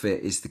Partey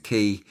fit is the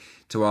key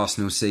to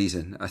Arsenal's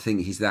season. I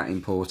think he's that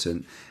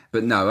important.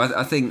 But no,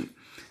 I think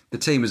the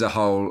team as a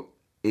whole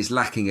is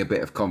lacking a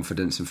bit of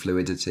confidence and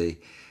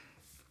fluidity,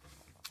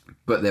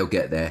 but they'll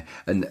get there.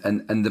 And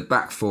the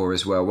back four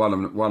as well, while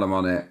I'm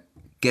on it,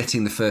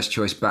 getting the first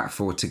choice back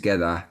four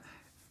together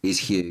is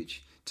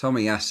huge.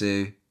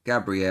 Tomiyasu,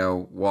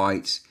 Gabriel,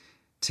 White,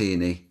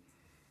 Tierney.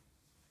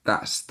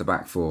 That's the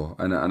back four.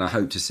 And I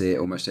hope to see it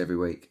almost every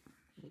week.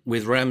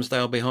 With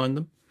Ramsdale behind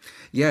them?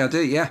 Yeah, I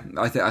do, yeah.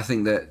 I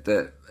think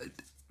that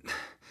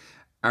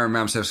Aaron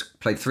Ramsdale's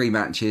played 3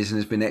 matches and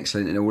has been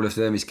excellent in all of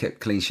them. He's kept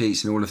clean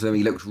sheets in all of them.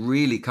 He looked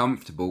really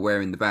comfortable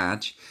wearing the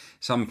badge.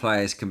 Some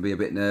players can be a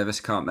bit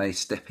nervous, can't they,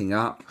 stepping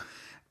up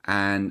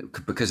and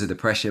because of the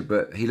pressure,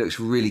 but he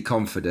looks really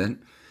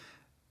confident.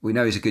 We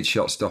know he's a good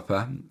shot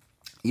stopper.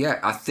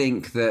 Yeah, I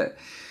think that,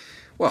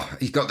 well,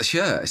 he's got the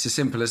shirt. It's as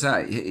simple as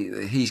that.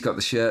 He's got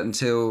the shirt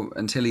until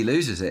he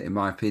loses it, in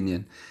my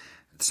opinion.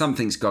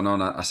 Something's gone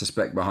on, I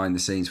suspect, behind the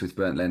scenes with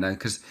Bernd Leno,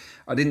 because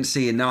I didn't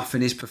see enough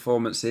in his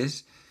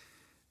performances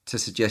to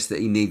suggest that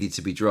he needed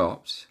to be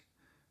dropped.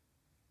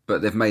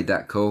 But they've made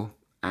that call,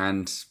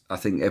 and I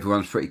think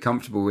everyone's pretty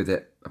comfortable with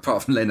it,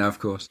 apart from Leno, of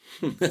course.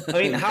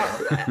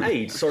 I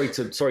mean, sorry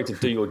to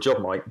do your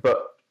job, Mike,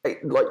 but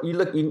like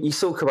you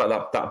talk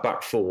about that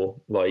back four,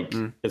 like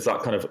as that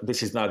kind of,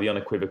 this is now the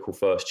unequivocal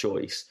first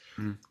choice.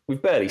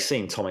 We've barely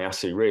seen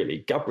Tomiyasu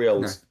really.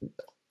 Gabriel's, no.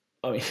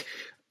 I mean,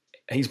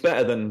 he's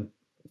better than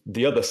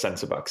the other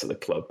centre backs at the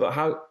club, but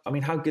how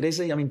good is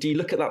he? I mean, do you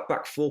look at that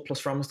back four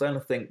plus Ramsdale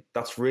and think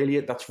that's really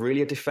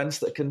a defence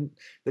that can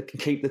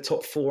keep the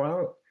top four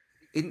out?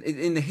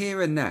 In the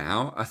here and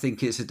now, I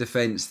think it's a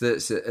defence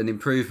that's an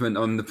improvement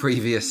on the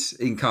previous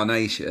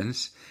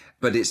incarnations,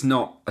 but it's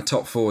not a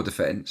top four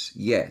defence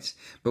yet.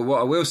 But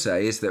what I will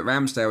say is that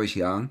Ramsdale is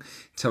young,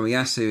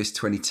 Tomiyasu is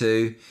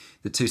 22,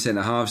 the 2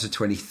 centre-halves are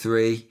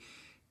 23,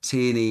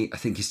 Tierney, I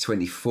think, is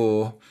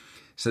 24.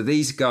 So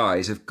these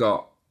guys have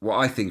got what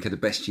I think are the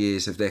best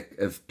years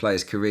of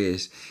players'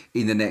 careers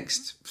in the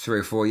next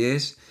 3 or 4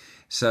 years.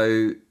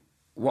 So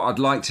what I'd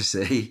like to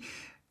see,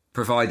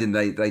 providing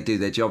they do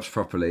their jobs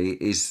properly,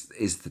 is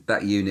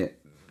that unit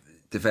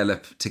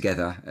develop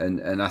together,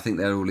 and I think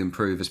they'll all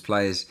improve as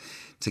players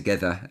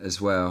together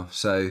as well.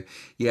 So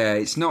yeah,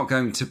 it's not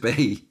going to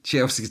be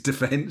Chelsea's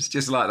defence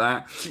just like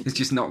that. It's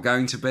just not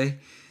going to be.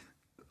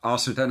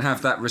 Arsenal don't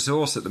have that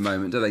resource at the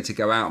moment, do they, to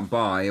go out and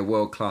buy a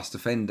world-class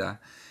defender.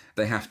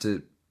 They have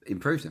to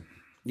improve them.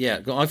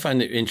 Yeah, I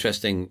find it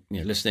interesting,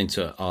 listening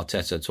to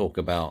Arteta talk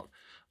about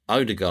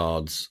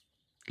Odegaard's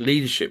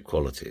leadership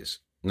qualities.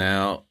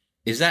 Now,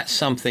 is that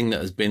something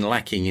that has been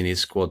lacking in his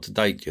squad to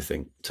date, do you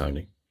think,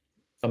 Tony?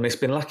 I mean, it's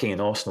been lacking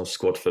in Arsenal's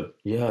squad for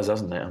years,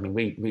 hasn't it? I mean,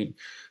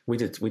 we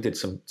did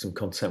some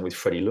content with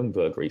Freddie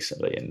Ljungberg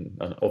recently,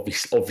 and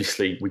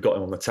obviously we got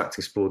him on the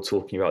tactics board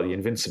talking about the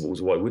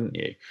Invincibles. Why wouldn't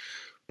you?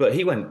 But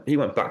he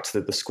went back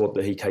to the squad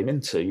that he came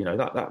into.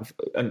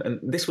 And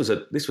this was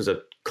a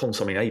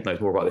constant. I mean, Abe knows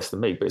more about this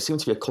than me, but it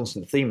seemed to be a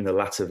constant theme in the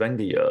latter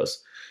Wenger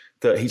years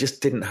that he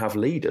just didn't have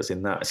leaders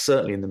in that,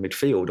 certainly in the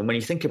midfield. And when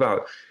you think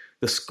about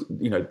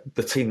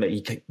the team that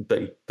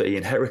he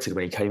inherited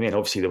when he came in,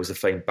 obviously there was the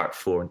famed back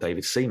four and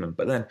David Seaman,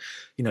 but then,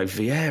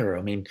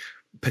 Vieira,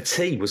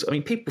 Petit was,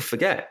 people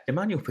forget,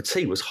 Emmanuel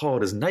Petit was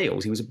hard as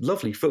nails. He was a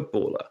lovely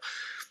footballer.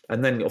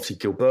 And then obviously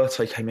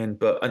Gilberto came in,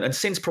 and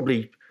since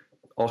probably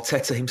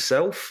Arteta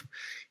himself,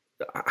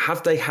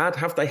 have they had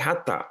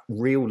that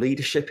real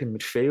leadership in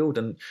midfield?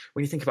 And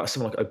when you think about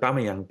someone like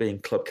Aubameyang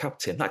being club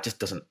captain, that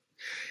doesn't,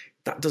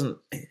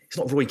 it's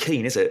not Roy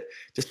Keane, is it?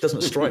 Just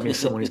doesn't strike me as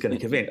someone who's going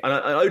to give in. And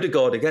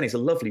Odegaard, again, is a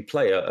lovely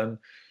player. And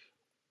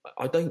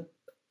I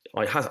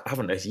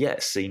haven't as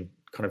yet seen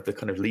the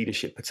kind of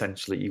leadership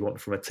potential that you want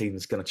from a team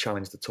that's going to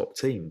challenge the top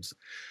teams.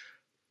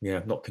 Yeah,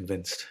 I'm not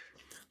convinced.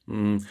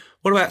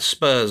 What about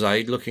Spurs,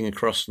 looking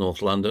across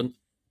North London?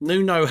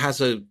 Nuno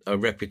has a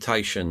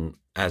reputation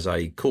as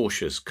a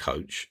cautious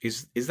coach.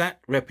 Is that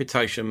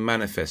reputation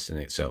manifesting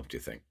itself, do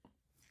you think?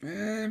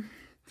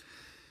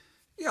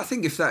 Yeah, I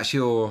think if that's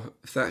your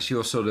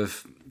sort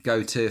of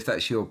go-to, if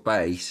that's your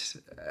base,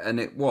 and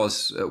it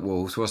was at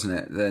Wolves, wasn't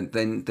it?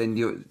 Then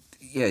you're,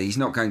 he's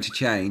not going to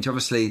change.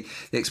 Obviously,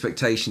 the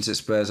expectations at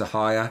Spurs are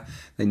higher.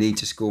 They need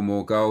to score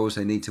more goals.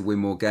 They need to win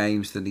more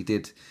games than he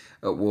did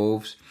at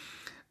Wolves.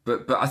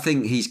 But I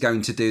think he's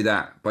going to do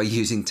that by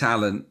using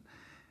talent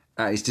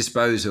at his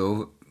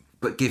disposal,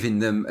 but giving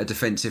them a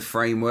defensive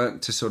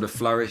framework to sort of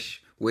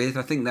flourish with.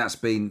 I think that's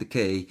been the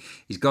key.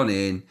 He's gone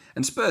in,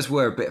 and Spurs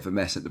were a bit of a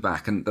mess at the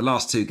back, and the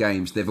last two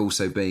games they've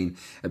also been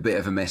a bit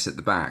of a mess at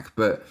the back.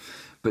 But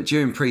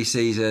during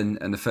pre-season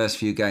and the first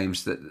few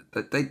games,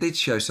 that they did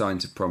show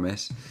signs of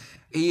promise.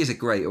 He is a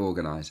great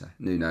organiser,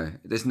 Nuno.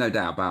 There's no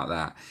doubt about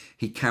that.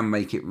 He can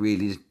make it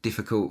really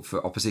difficult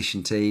for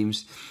opposition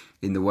teams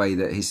in the way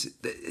that his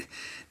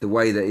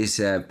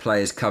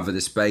players cover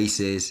the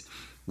spaces,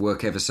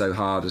 work ever so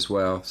hard as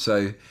well.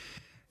 So,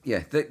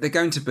 yeah, they're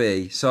going to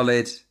be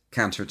solid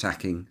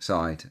counter-attacking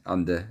side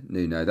under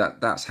Nuno.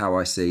 That's how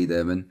I see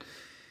them. And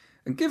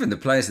given the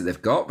players that they've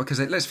got,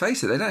 because let's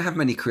face it, they don't have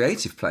many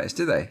creative players,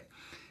 do they?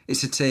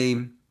 It's a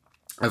team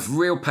of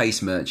real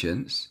pace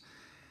merchants,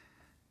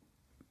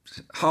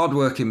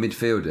 hard-working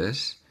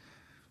midfielders,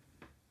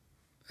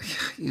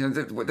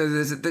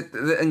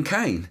 and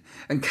Kane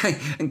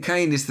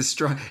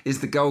is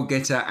the goal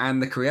getter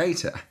and the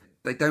creator.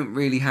 They don't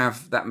really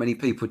have that many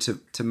people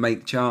to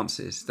make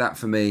chances. That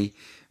for me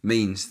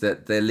means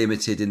that they're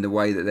limited in the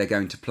way that they're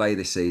going to play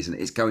this season.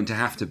 It's going to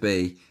have to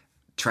be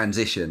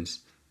transitions,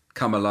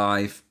 come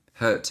alive,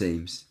 hurt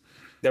teams.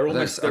 They're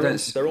almost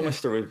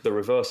the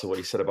reverse of what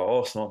you said about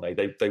Arsenal, aren't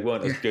they? They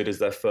weren't as good as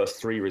their first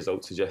three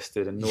results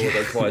suggested, and nor are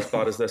they quite as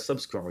bad as their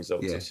subsequent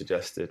results have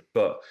suggested.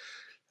 But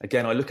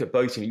again, I look at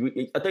both of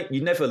you.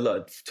 You never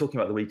learn, talking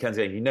about the weekend's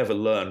game, you never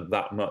learn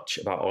that much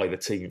about either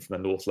team from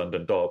the North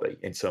London derby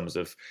in terms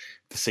of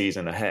the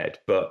season ahead.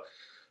 But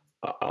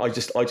I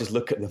just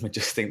look at them and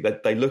just think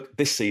that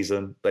this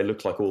season, they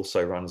look like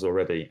also-rans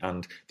already.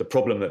 And the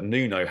problem that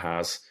Nuno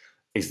has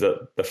is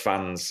that the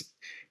fans,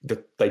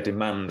 they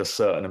demand a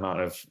certain amount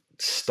of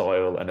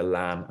style and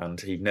elan, and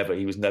he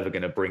was never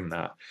going to bring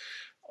that.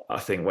 I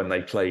think when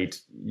they played,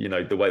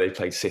 the way they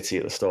played City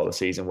at the start of the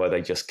season, where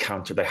they just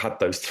countered, they had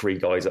those three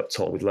guys up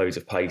top with loads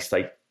of pace.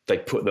 They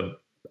put them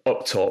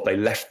up top, they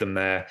left them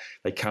there,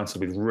 they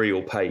countered with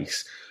real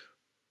pace,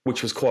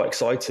 which was quite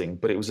exciting.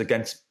 But it was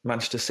against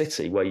Manchester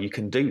City, where you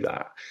can do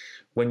that.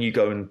 When you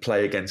go and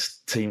play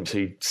against teams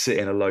who sit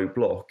in a low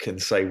block and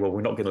say, well,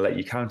 we're not going to let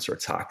you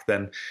counter-attack,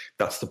 then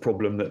that's the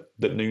problem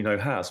that Nuno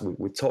has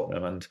with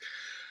Tottenham. And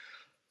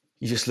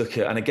you just look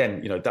at, and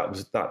again,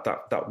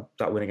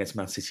 that win against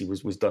Man City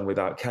was done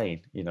without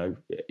Kane.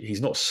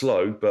 He's not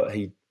slow, but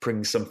he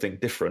brings something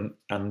different,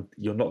 and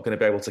you're not going to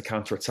be able to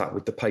counter-attack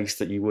with the pace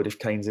that you would if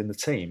Kane's in the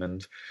team.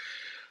 And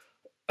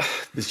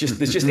it's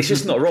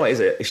just not right, is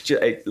it? It's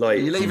just Are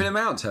you leaving him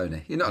out,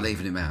 Tony? You're not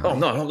leaving him out. Oh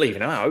no, I'm not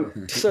leaving him out.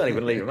 Certainly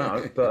wouldn't leave him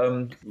out.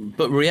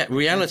 But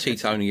reality,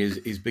 Tony,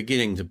 is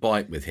beginning to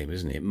bite with him,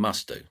 isn't it? It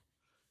must do.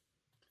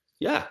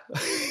 Yeah,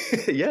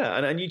 yeah,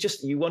 and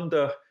you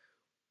wonder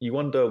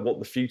what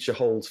the future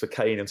holds for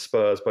Kane and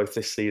Spurs both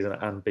this season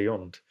and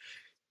beyond.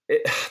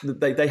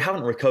 They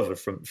haven't recovered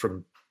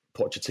from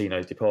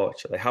Pochettino's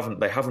departure. They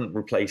haven't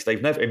replaced.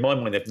 In my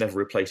mind, they've never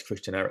replaced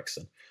Christian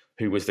Eriksen,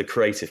 who was the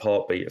creative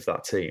heartbeat of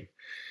that team.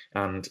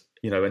 And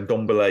and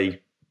Ndombele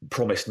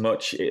promised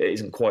much. It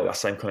isn't quite that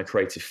same kind of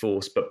creative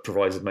force, but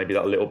provides maybe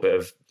that little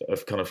bit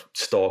of kind of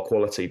star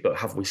quality. But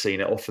have we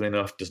seen it often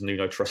enough? Does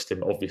Nuno trust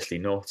him? Obviously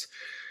not.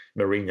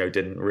 Mourinho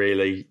didn't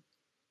really.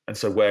 And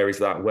so where is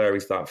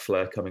that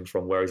flair coming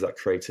from? Where is that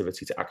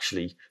creativity to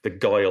actually, the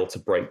guile to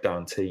break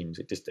down teams?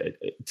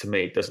 To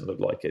me, it doesn't look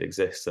like it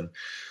exists. And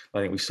I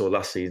think we saw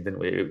last season, didn't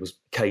we? It was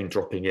Kane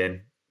dropping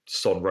in,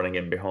 Son running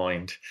in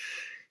behind.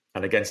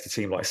 And against a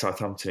team like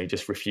Southampton, he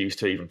just refused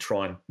to even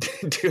try and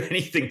do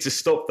anything to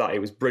stop that. It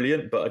was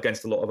brilliant, but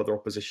against a lot of other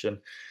opposition,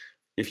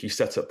 if you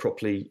set up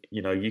properly,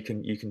 you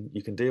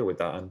can deal with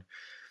that. And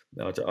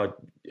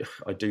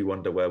I do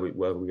wonder where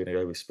we're going to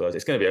go with Spurs.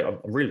 It's going to be. I'm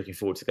really looking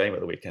forward to the game at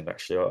the weekend.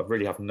 Actually, I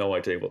really have no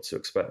idea what to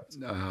expect.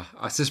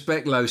 I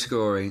suspect low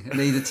scoring.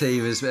 Neither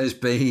team has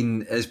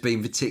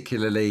been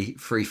particularly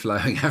free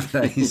flowing, have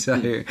they?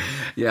 So,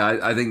 yeah,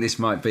 I think this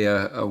might be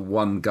a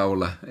one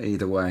goaler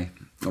either way,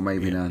 or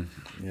maybe none.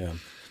 Yeah.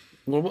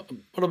 Well,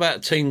 what about a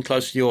team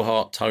close to your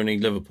heart, Tony?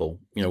 Liverpool.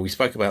 We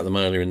spoke about them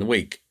earlier in the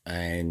week,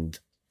 and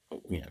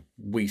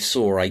we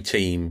saw a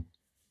team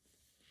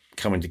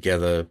coming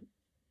together,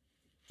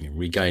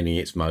 regaining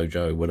its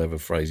mojo, whatever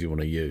phrase you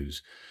want to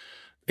use.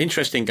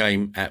 Interesting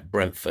game at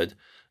Brentford.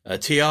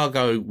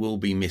 Thiago will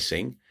be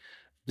missing.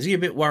 Is he a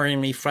bit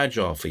worryingly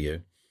fragile for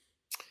you?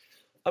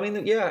 I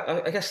mean,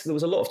 yeah, I guess there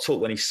was a lot of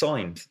talk when he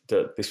signed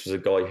that this was a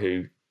guy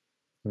who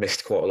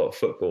missed quite a lot of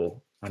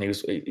football, and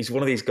he's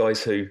one of these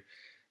guys who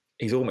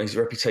his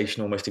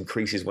reputation almost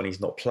increases when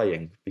he's not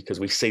playing, because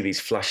we see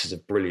these flashes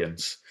of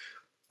brilliance.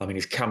 I mean,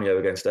 his cameo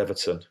against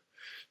Everton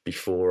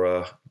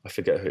before, I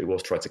forget who it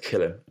was, tried to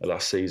kill him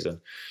last season,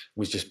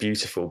 was just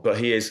beautiful. But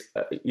he is,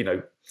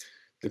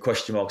 the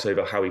question marks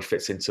over how he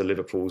fits into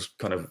Liverpool's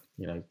kind of,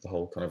 the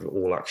whole kind of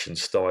all-action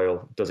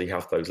style. Does he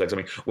have those legs? I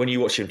mean, when you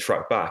watch him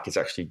track back, it's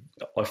actually,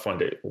 I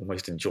find it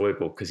almost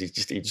enjoyable, because he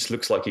just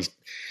looks like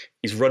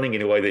he's running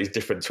in a way that is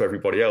different to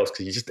everybody else,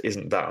 because he just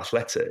isn't that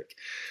athletic.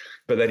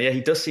 But then, yeah,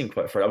 he does seem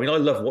quite afraid. I mean, I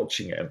love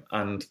watching him,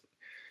 and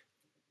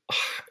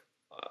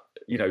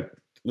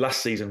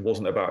last season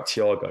wasn't about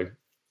Thiago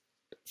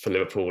for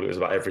Liverpool. It was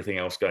about everything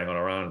else going on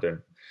around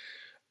him.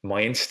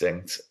 My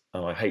instinct,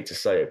 and I hate to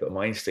say it, but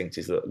my instinct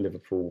is that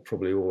Liverpool will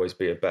probably always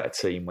be a better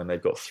team when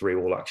they've got three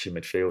all-action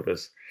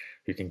midfielders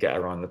who can get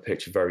around the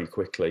pitch very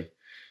quickly.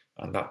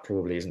 And that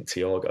probably isn't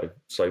Thiago.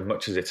 So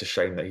much as it's a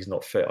shame that he's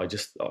not fit, I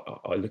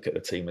look at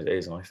the team as it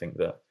is, and I think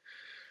that,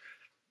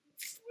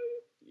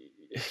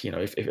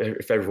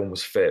 if everyone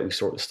was fit, we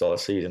saw at the start of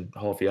the season,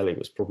 Harvey Elliott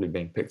was probably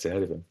being picked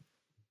ahead of him.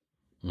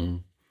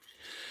 Mm.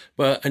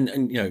 Well,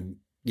 and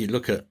you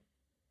look at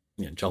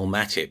Joel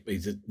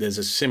Matip. There's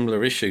a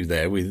similar issue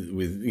there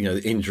with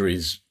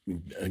injuries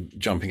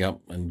jumping up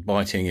and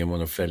biting him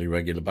on a fairly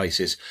regular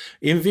basis.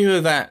 In view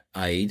of that,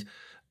 Aid,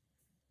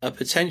 a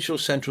potential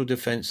central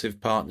defensive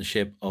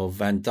partnership of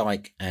Van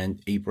Dijk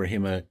and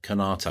Ibrahima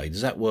Konate,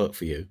 does that work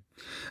for you?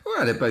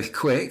 Well, they're both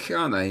quick,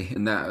 aren't they?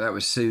 And that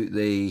would suit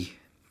the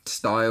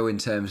style in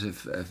terms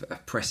of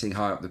pressing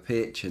high up the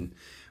pitch. And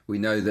we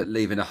know that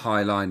leaving a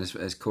high line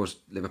has caused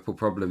Liverpool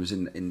problems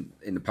in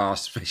the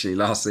past, especially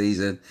last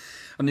season,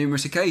 on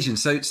numerous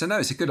occasions. So no,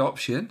 it's a good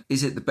option.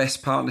 Is it the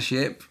best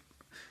partnership?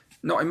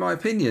 Not in my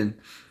opinion.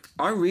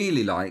 I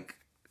really like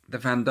the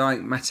Van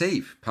Dijk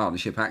Matip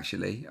partnership,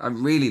 actually. I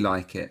really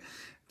like it.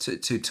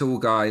 Two tall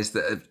guys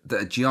that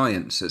are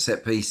giants at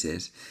set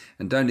pieces.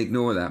 And don't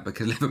ignore that,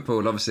 because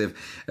Liverpool obviously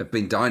have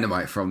been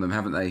dynamite from them,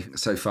 haven't they,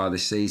 so far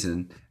this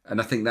season? And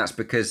I think that's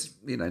because,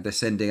 they're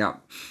sending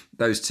up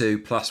those two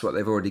plus what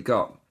they've already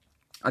got.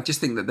 I just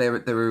think that they're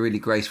a really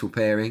graceful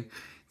pairing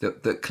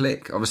that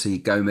click. Obviously,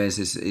 Gomez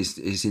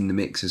is in the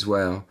mix as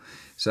well.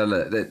 So,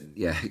 look,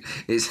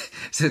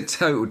 it's a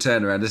total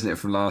turnaround, isn't it,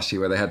 from last year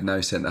where they had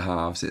no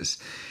centre-halves.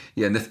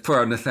 And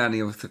poor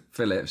Nathaniel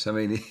Phillips. I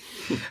mean,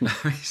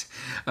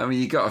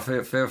 you got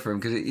to feel for him,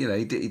 because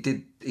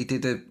he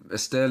did a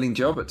sterling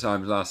job at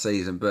times last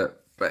season,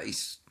 but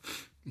he's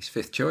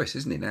fifth choice,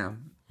 isn't he now?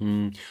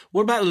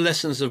 What about the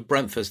lessons of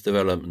Brentford's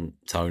development,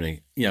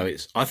 Tony?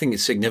 I think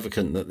it's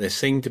significant that there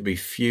seem to be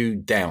few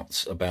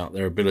doubts about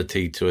their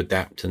ability to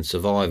adapt and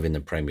survive in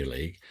the Premier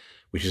League,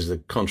 which is the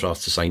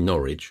contrast to, say,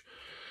 Norwich.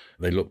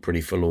 They look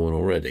pretty forlorn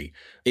already.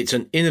 It's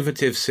an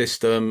innovative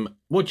system.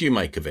 What do you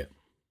make of it?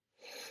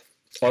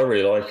 I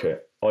really like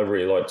it. I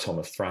really like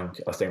Thomas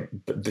Frank. I think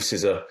this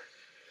is a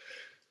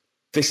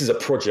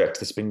project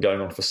that's been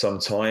going on for some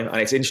time, and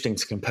it's interesting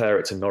to compare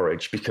it to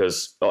Norwich,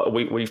 because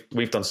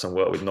we've done some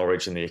work with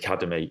Norwich in the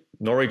academy.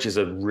 Norwich is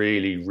a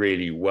really,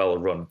 really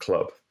well-run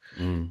club,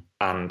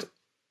 and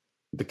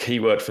the key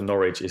word for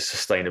Norwich is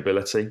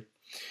sustainability,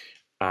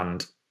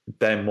 and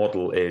their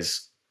model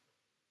is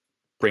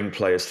bring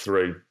players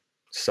through,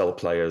 sell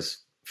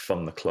players,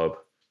 fund the club,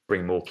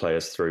 bring more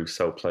players through,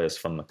 sell players,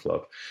 fund the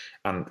club.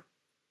 And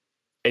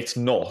it's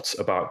not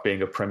about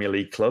being a Premier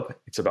League club.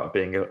 It's about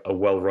being a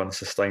well-run,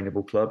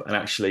 sustainable club. And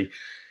actually,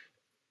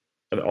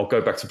 and I'll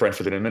go back to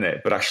Brentford in a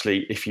minute, but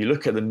actually, if you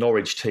look at the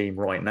Norwich team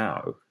right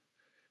now,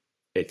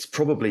 it's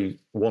probably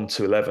 1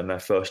 to 11, their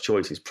first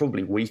choice, is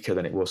probably weaker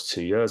than it was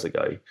 2 years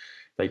ago.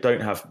 They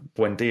don't have,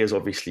 Buendia's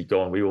obviously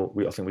gone.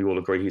 I think we all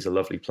agree he's a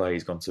lovely player.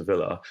 He's gone to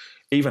Villa.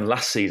 Even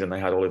last season, they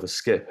had Oliver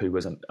Skipp, who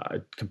was a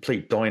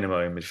complete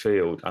dynamo in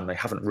midfield, and they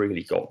haven't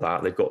really got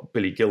that. They've got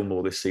Billy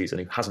Gilmore this season,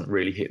 who hasn't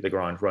really hit the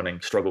ground running,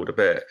 struggled a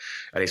bit,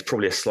 and he's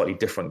probably a slightly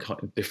different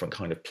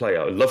kind of player.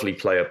 A lovely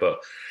player, but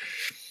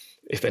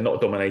if they're not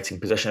dominating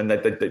possession,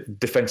 and they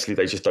defensively,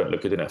 they just don't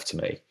look good enough to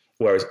me.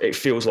 Whereas it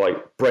feels like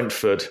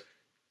Brentford,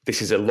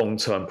 this is a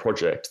long-term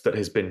project that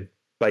has been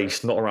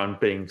based not around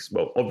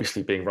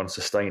obviously being run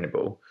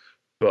sustainable,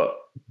 but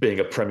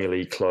being a Premier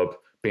League club,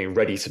 being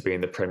ready to be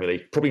in the Premier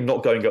League, probably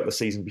not going up the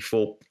season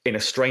before, in a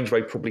strange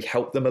way, probably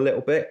helped them a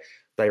little bit.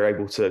 they're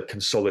able to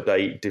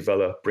consolidate,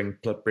 develop,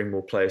 bring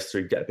more players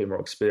through, get a bit more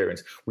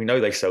experience. We know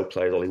they sell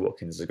players. Ollie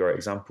Watkins is a great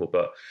example,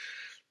 but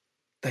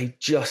they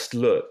just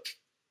look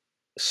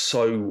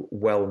so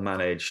well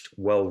managed,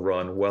 well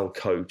run, well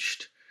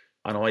coached.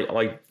 And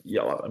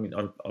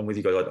I'm with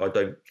you guys.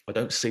 I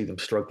don't see them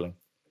struggling.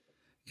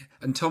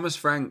 And Thomas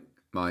Frank,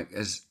 Mike,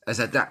 has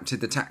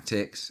adapted the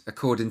tactics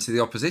according to the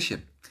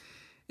opposition.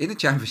 In the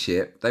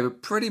Championship, they were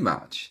pretty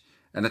much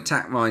an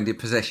attack-minded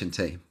possession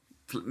team.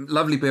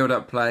 Lovely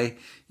build-up play,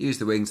 use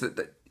the wings.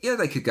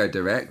 They could go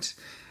direct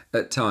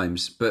at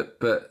times, but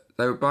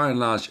they were by and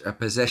large a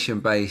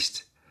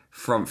possession-based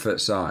front foot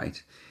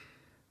side.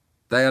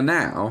 They are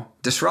now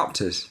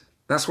disruptors.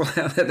 That's why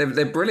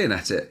they're brilliant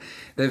at it.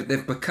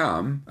 They've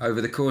become,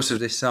 over the course of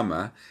this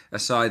summer, a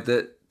side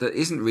that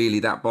isn't really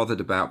that bothered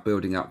about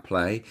building up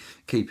play,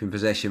 keeping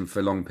possession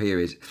for long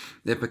periods.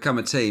 They've become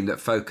a team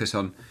that focus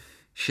on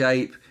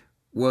shape,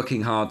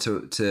 working hard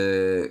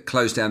to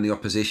close down the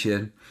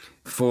opposition,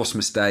 force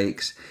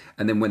mistakes,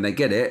 and then when they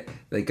get it,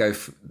 they go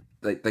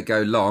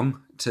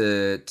long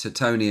to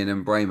Tony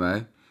and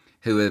Mbeumo,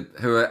 who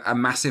are a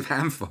massive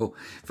handful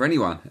for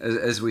anyone,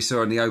 as we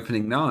saw in the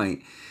opening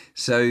night.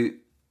 So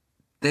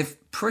they've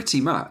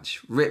pretty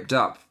much ripped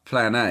up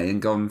Plan A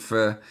and gone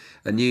for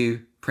a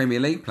new Premier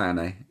League Plan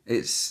A.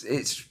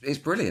 It's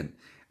brilliant,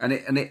 and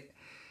it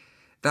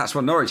that's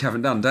what Norwich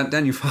haven't done.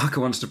 Daniel Farke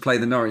wants to play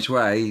the Norwich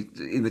way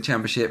in the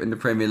Championship, in the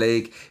Premier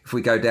League. If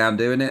we go down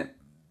doing it,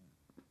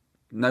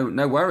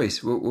 no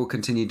worries. We'll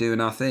continue doing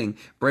our thing.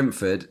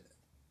 Brentford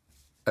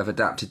have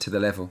adapted to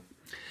the level.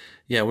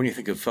 Yeah, when you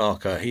think of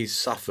Farke, he's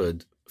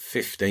suffered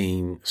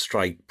 15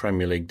 straight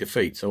Premier League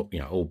defeats,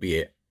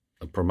 albeit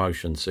a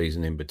promotion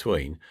season in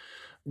between.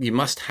 You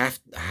must have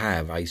to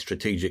have a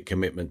strategic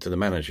commitment to the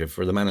manager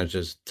for the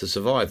managers to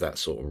survive that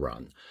sort of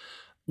run.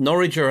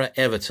 Norwich are at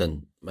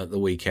Everton at the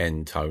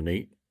weekend,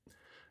 Tony.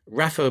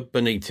 Rafa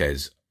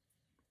Benitez,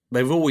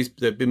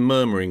 there've been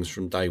murmurings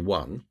from day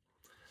one,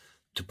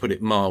 to put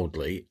it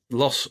mildly.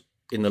 Loss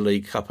in the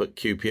League Cup at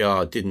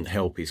QPR didn't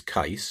help his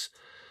case.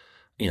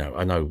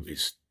 I know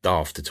it's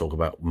daft to talk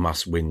about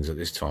must-wins at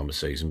this time of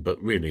season, but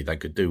really they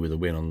could do with a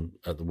win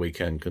at the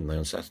weekend, couldn't they,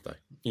 on Saturday?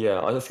 Yeah,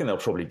 I think they'll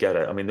probably get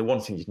it. I mean, the one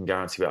thing you can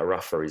guarantee about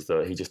Rafa is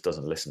that he just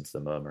doesn't listen to the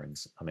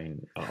murmurings. I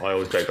mean, I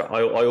always go back.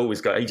 I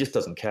always go. He just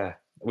doesn't care.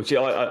 Which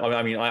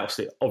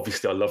obviously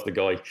I love the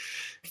guy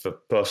for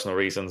personal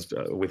reasons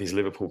with his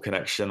Liverpool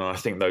connection. And I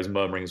think those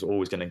murmurings are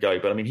always going to go.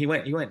 But I mean, he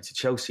went to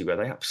Chelsea where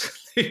they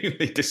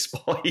absolutely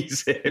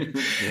despise him,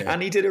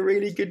 and he did a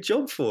really good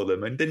job for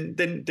them and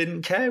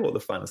didn't care what the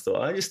fans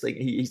thought. I just think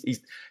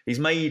he's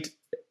made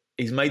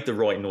the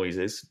right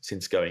noises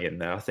since going in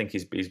there. I think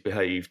he's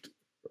behaved,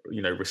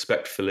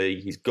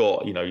 respectfully. He's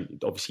got,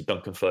 obviously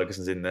Duncan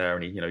Ferguson's in there,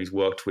 and he's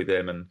worked with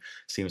him and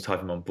seems to have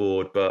him on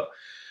board, but.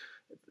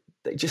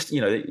 They just,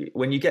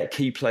 when you get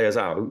key players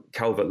out,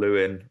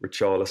 Calvert-Lewin,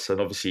 Richarlison,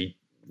 obviously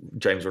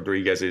James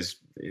Rodriguez is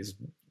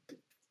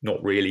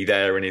not really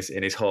there in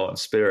his heart and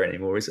spirit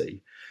anymore, is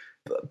he?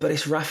 But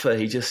it's Rafa.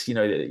 He just,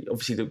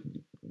 obviously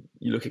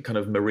you look at kind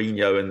of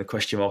Mourinho and the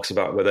question marks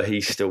about whether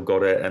he's still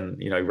got it, and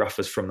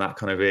Rafa's from that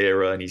kind of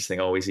era, and you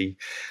think, is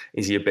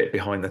he a bit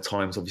behind the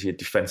times? Obviously a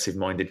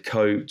defensive-minded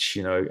coach,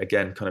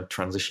 again kind of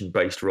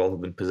transition-based rather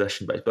than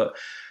possession-based. But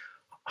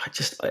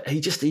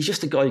he's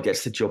just a guy who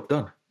gets the job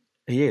done.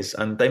 He is,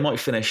 and they might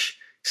finish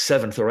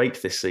 7th or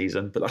 8th this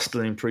season, but that's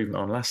still an improvement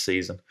on last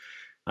season.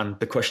 And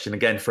the question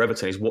again for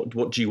Everton is,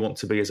 what do you want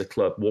to be as a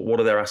club? What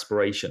are their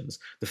aspirations?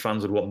 The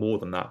fans would want more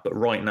than that, but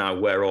right now,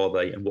 where are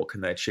they, and what can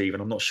they achieve?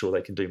 And I'm not sure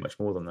they can do much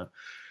more than that.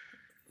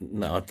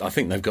 No, I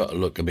think they've got to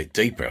look a bit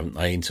deeper, haven't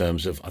they? In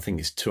terms of, I think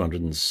it's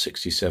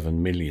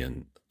 267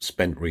 million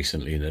spent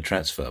recently in the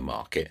transfer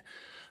market.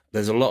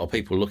 There's a lot of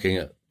people looking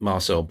at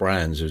Marcel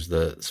Brands, who's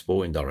the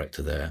sporting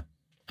director there,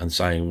 and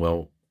saying,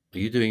 well, are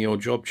you doing your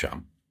job,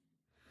 chum?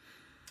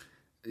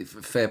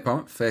 Fair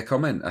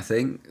comment. I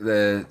think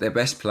their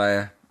best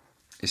player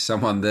is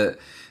someone that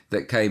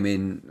came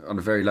in on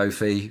a very low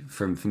fee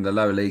from the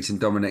lower leagues, in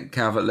Dominic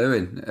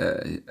Calvert-Lewin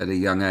at a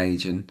young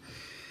age, and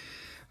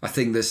I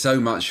think that so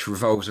much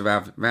revolves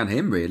around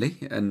him, really.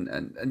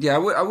 And yeah,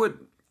 I would.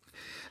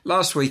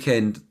 Last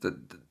weekend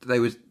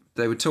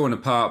they were torn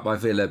apart by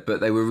Villa, but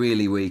they were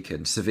really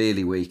weakened,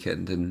 severely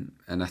weakened,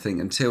 and I think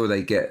until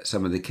they get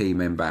some of the key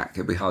men back,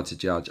 it'll be hard to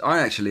judge.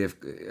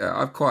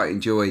 I've quite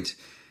enjoyed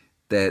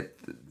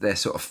their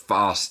sort of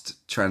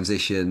fast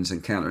transitions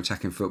and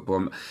counter-attacking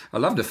football. I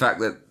love the fact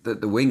that the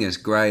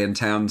wingers, Gray and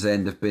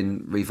Townsend, have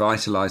been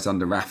revitalised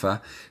under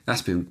Rafa.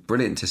 That's been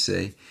brilliant to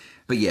see.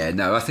 But yeah,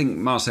 no, I think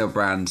Marcel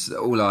Brands,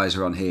 all eyes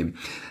are on him.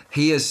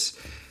 He has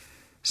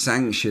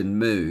sanctioned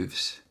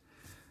moves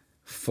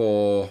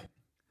for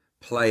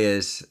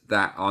players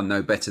that are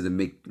no better than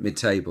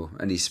mid-table,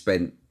 and he's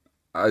spent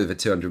over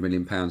 £200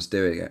 million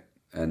doing it.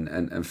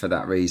 And for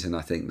that reason,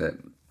 I think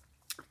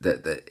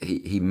that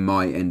he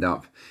might end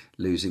up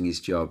losing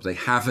his job. They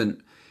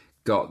haven't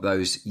got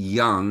those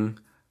young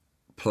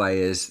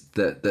players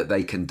that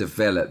they can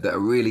develop, that are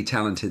really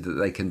talented, that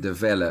they can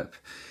develop,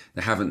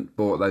 They haven't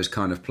bought those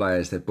kind of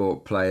players. They've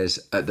bought players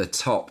at the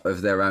top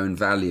of their own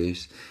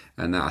values,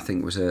 and that I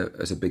think was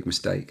a big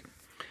mistake.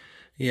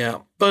 Yeah,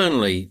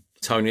 Burnley,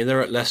 Tony,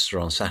 they're at Leicester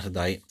on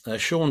Saturday.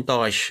 Sean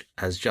Dyche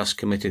has just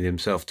committed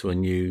himself to a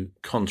new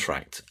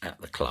contract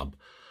at the club.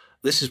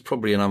 This is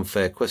probably an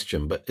unfair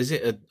question, but is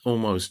it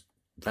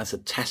that's a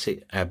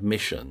tacit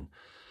admission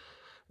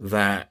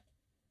that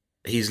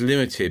he's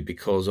limited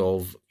because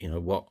of,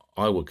 what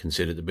I would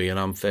consider to be an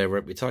unfair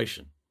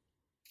reputation?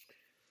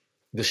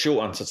 The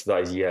short answer to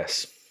that is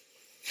yes.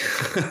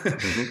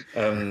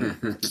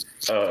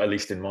 At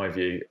least in my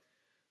view.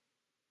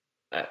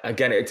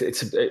 Again, it's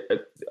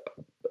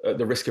at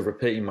the risk of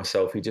repeating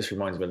myself, he just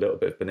reminds me a little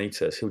bit of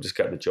Benitez. He'll just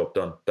get the job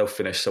done. They'll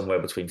finish somewhere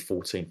between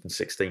 14th and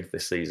 16th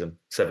this season,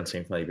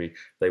 17th maybe.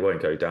 They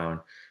won't go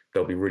down.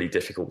 They'll be really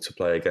difficult to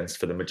play against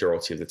for the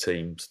majority of the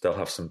teams. They'll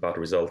have some bad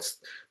results.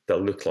 They'll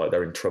look like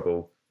they're in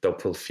trouble. They'll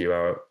pull a few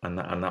out, and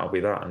that'll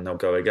be that, and they'll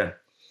go again.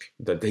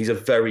 He's a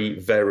very,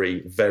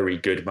 very, very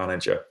good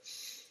manager.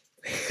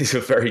 He's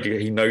a very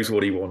good. He knows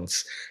what he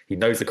wants. He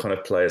knows the kind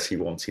of players he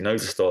wants. He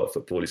knows the style of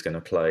football he's going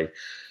to play.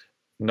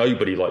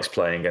 Nobody likes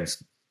playing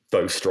against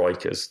those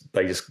strikers.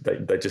 They just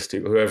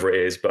do, whoever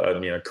it is.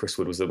 But Chris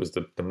Wood was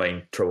the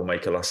main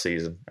troublemaker last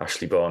season.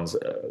 Ashley Barnes,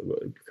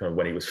 kind of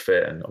when he was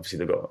fit, and obviously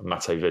they've got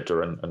Matteo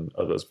Vidra and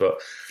others. But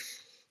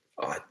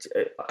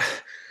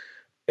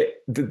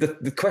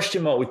the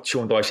question mark with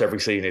Sean Dyche every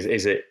season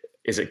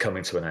is it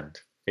coming to an end?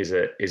 Is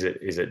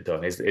it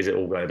done? Is it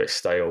all going a bit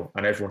stale?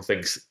 And everyone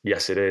thinks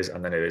yes, it is,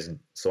 and then it isn't.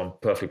 So I'm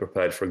perfectly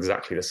prepared for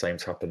exactly the same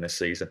to happen this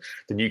season.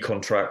 The new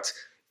contract,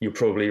 you're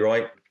probably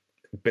right.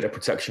 A bit of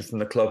protection from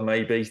the club,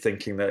 maybe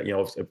thinking that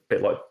a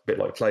bit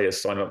like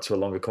players sign up to a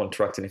longer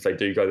contract, and if they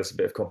do go, there's a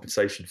bit of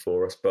compensation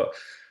for us. But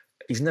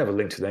he's never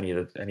linked with any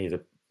of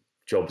the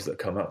jobs that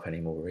come up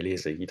anymore, really,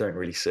 is he? You don't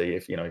really see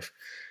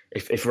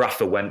if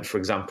Rafa went, for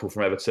example,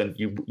 from Everton,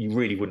 you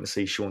really wouldn't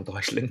see Sean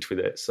Dyche linked with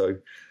it. So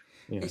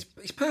he's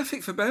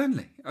perfect for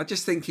Burnley. I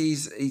just think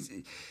he's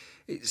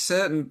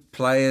certain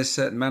players,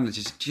 certain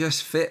managers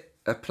just fit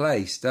a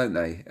place, don't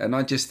they? And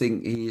I just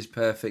think he is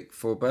perfect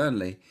for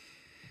Burnley.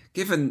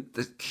 Given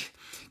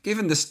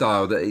the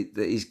style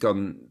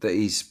that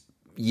he's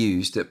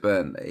used at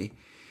Burnley,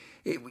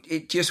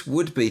 it just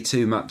would be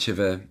too much of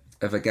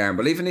a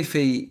gamble. Even if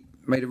he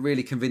made a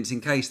really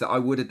convincing case that I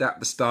would adapt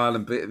the style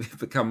and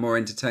become more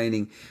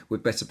entertaining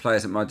with better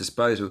players at my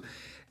disposal,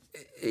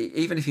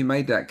 even if he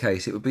made that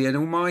case, it would be an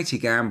almighty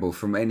gamble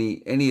from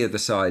any of the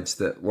sides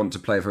that want to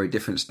play a very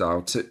different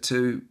style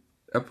to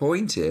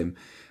appoint him.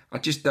 I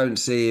just don't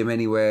see him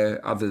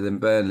anywhere other than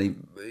Burnley.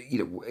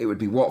 It would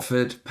be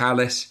Watford,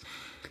 Palace,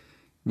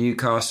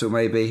 Newcastle,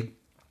 maybe.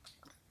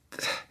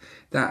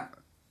 That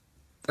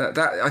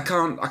I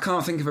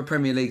can't think of a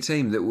Premier League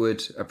team that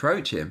would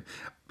approach him.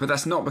 But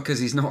that's not because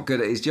he's not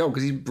good at his job,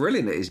 because he's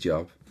brilliant at his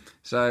job.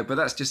 So, but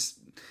that's just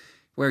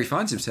where he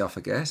finds himself,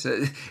 I guess.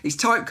 He's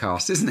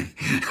typecast, isn't he?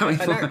 I mean,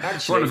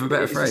 for want of a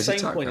better phrase, it's the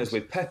same point as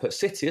with Pep at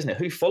City, isn't it?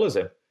 Who follows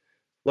him?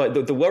 Like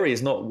the worry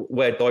is not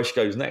where Dyche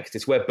goes next;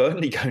 it's where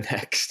Burnley go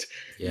next.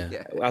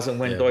 Yeah. As and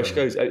when Dyche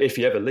goes, if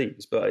he ever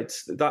leaves. But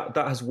it's that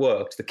has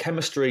worked. The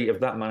chemistry of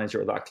that manager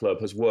at that club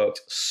has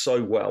worked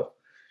so well.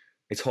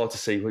 It's hard to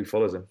see who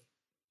follows him.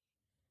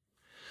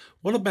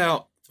 What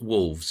about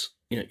Wolves?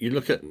 You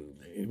look at,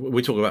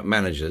 we talk about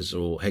managers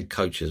or head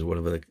coaches, or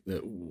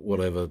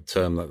whatever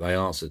term that they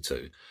answer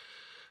to.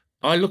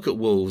 I look at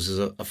Wolves as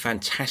a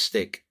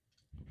fantastic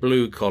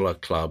blue-collar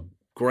club,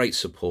 great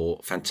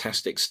support,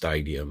 fantastic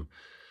stadium.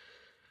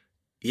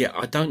 Yeah,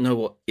 I don't know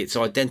what its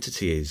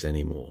identity is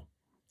anymore.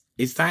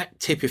 Is that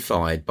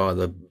typified by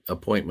the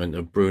appointment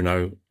of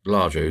Bruno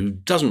Lage, who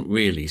doesn't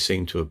really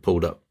seem to have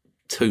pulled up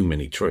too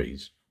many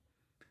trees?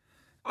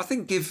 I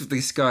think give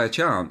this guy a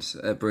chance,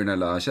 Bruno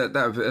Lage.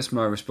 That's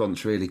my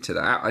response really to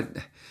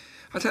that.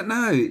 I don't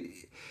know.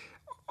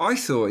 I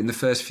thought in the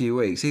first few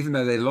weeks, even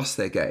though they lost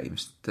their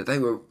games, that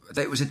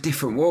it was a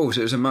different Wolves.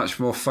 It was a much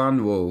more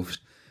fun Wolves.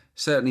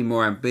 Certainly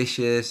more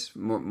ambitious,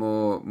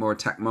 more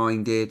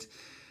attack-minded,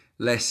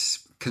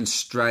 less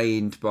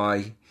constrained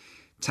by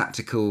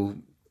tactical,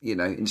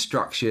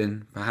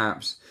 instruction,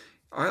 perhaps.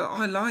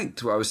 I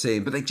liked what I was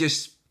seeing, but they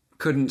just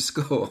couldn't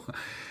score.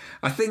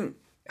 I think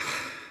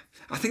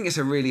it's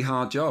a really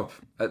hard job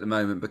at the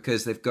moment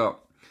because they've got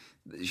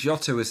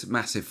Jota was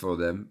massive for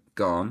them,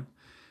 gone.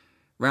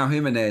 Raul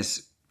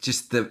Jimenez,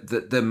 just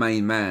the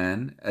main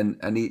man,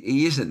 and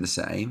he isn't the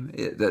same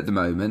at the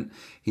moment.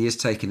 He is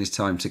taking his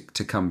time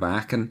to come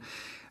back, and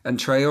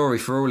Traore,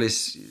 for all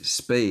his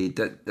speed,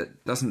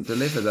 that doesn't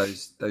deliver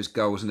those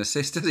goals and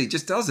assists. He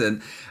just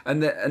doesn't.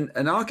 And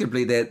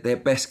arguably their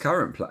best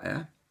current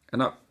player,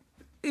 and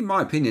in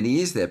my opinion,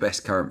 he is their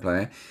best current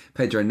player.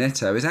 Pedro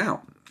Neto is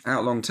out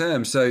long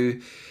term. So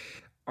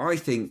I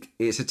think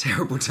it's a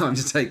terrible time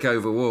to take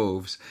over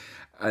Wolves,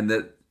 and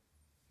that.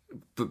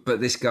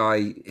 But this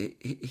guy,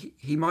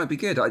 he might be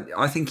good.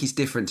 I think he's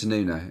different to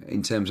Nuno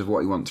in terms of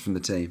what he wants from the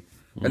team.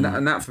 And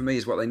that for me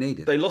is what they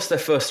needed. They lost their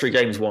first 3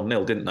 games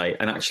 1-0, didn't they?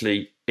 And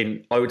actually,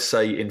 I would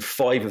say in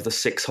 5 of the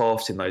 6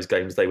 halves in those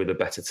games, they were the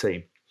better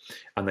team.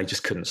 and they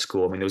just couldn't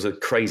score. I mean, there was a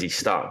crazy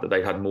stat that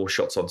they had more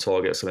shots on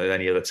target than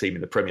any other team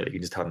in the Premier League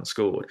and just hadn't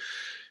scored.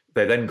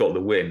 They then got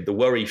the win. The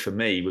worry for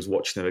me was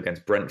watching them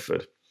against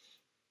Brentford,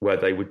 where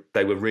they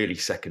were really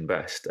second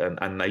best,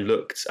 and they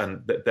looked,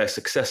 and their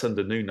success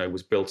under Nuno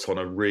was built on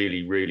a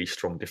really, really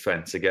strong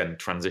defence. Again,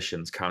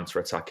 transitions,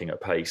 counter-attacking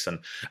at pace,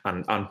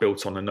 and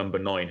built on a number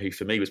 9 who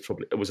for me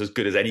was as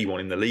good as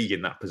anyone in the league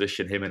in that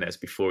position, Jimenez,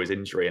 before his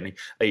injury. And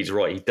he's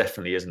right, he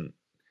definitely isn't.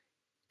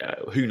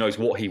 Who knows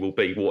what he will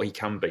be, what he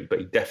can be, but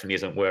he definitely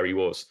isn't where he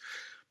was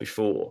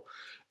before.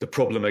 The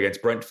problem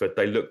against Brentford,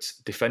 they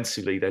looked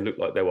defensively, they looked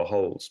like there were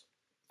holes.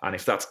 And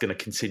if that's going to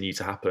continue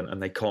to happen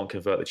and they can't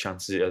convert the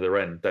chances at the other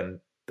end, then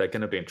they're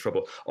going to be in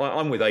trouble.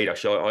 I'm with Aid,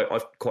 actually.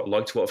 I've quite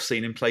liked what I've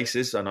seen in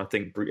places, and I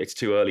think it's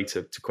too early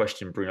to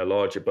question Bruno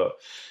Lage, but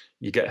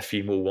you get a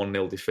few more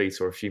 1-0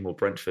 defeats or a few more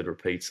Brentford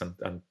repeats,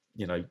 and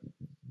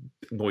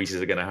noises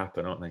are going to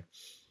happen, aren't they?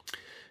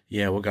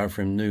 Yeah, we'll go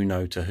from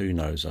Nuno to who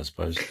knows, I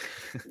suppose.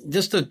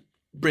 Just to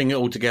bring it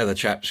all together,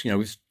 chaps,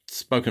 we've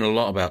spoken a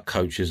lot about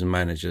coaches and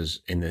managers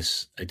in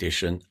this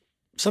edition.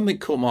 Something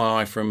caught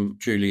my eye from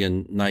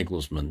Julian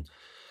Nagelsmann.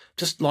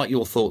 Just like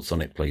your thoughts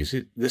on it, please.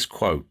 This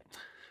quote: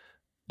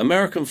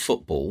 "American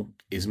football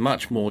is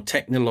much more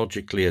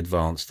technologically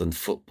advanced than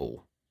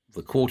football.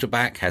 The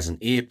quarterback has an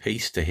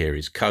earpiece to hear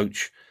his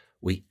coach.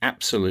 We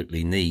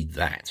absolutely need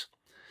that.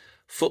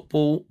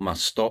 Football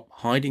must stop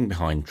hiding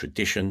behind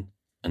tradition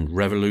and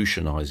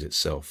revolutionise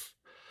itself."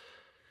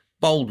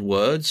 Bold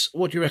words.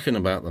 What do you reckon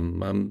about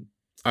them?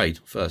 Aid,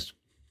 first.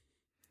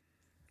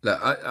 Look,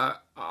 I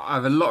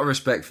have a lot of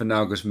respect for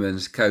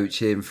Nagelsmann's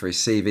coaching, for his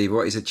CV,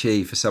 what he's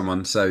achieved for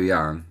someone so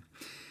young.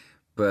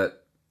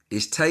 But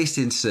his taste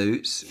in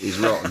suits is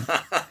rotten.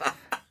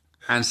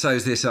 And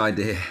so's this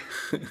idea.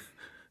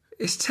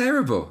 It's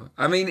terrible.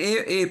 I mean,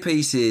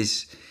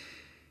 earpieces,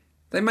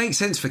 they make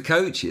sense for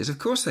coaches. Of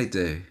course they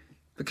do.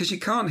 Because you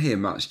can't hear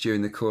much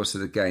during the course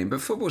of the game.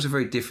 But football's a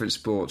very different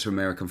sport to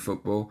American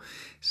football.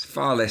 It's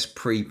far less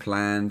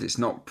pre-planned. It's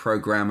not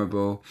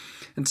programmable.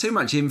 And too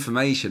much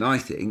information, I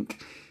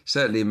think,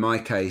 certainly in my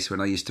case when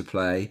I used to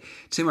play,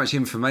 too much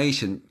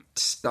information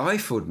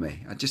stifled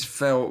me. I just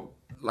felt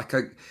like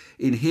I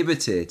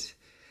inhibited.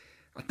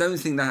 I don't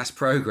think that's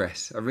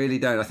progress. I really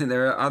don't. I think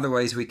there are other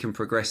ways we can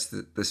progress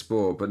the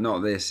sport, but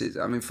not this.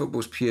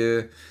 Football's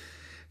pure.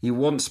 You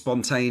want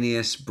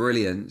spontaneous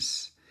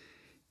brilliance.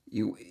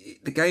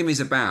 The game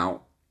is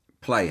about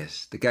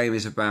players. The game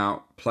is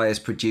about players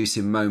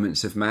producing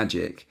moments of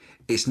magic.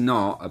 It's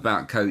not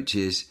about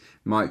coaches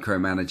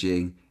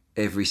micromanaging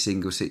every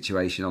single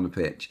situation on the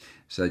pitch.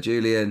 So,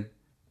 Julian,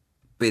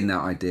 bin that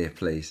idea,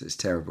 please. It's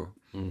terrible.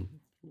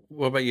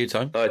 What about you,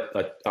 Tone?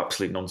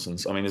 Absolute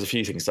nonsense. I mean, there's a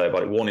few things to say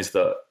about it. One is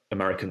that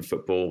American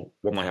football,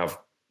 they have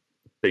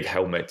big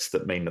helmets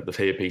that mean that the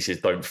earpieces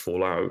don't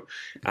fall out.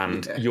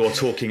 And you're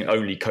talking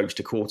only coach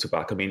to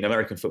quarterback. I mean,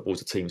 American football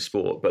is a team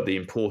sport, but the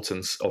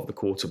importance of the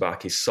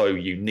quarterback is so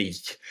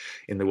unique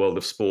in the world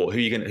of sport. Who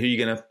are you going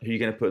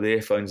to put the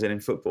earphones in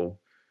football?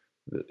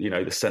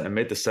 The centre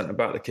mid, the centre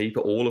back, the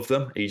keeper, all of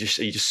them. Are you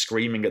just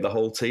screaming at the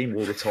whole team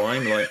all the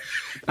time?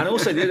 And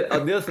also the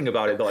other thing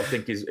about it that I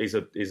think is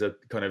a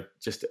kind of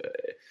just.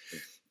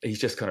 He's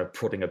just kind of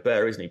prodding a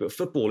bear, isn't he? But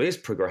football is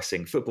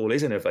progressing. Football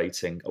is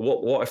innovating.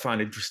 What I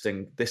found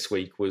interesting this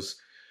week was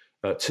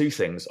two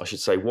things, I should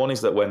say. One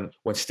is that when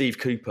Steve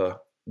Cooper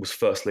was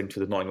first linked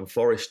with the Nottingham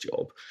Forest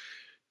job,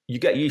 you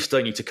get used,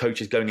 don't you, to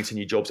coaches going into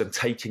new jobs and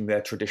taking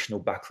their traditional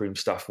backroom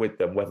staff with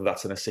them, whether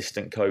that's an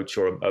assistant coach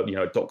or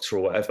a doctor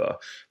or whatever.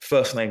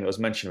 First name that was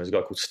mentioned was a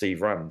guy called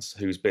Steve Rands,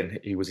 who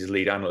was his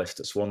lead analyst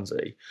at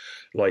Swansea.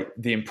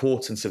 The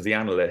importance of the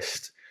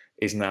analyst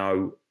is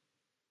now.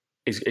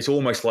 It's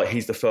almost like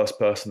he's the first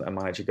person that a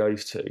manager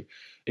goes to.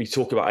 You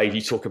talk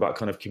about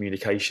kind of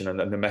communication and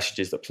the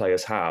messages that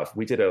players have.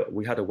 We had a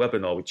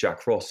webinar with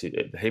Jack Ross, the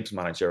Hibs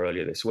manager,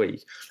 earlier this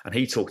week, and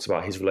he talked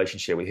about his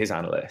relationship with his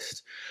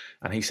analyst.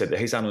 And he said that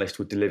his analyst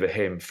would deliver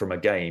him from a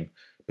game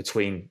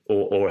between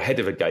or ahead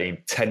of a game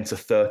 10 to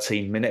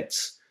 13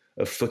 minutes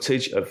of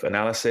footage of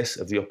analysis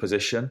of the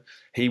opposition.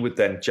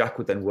 Jack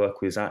would then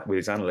work with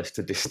his analyst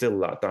to distill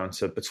that down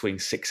to between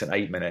 6 and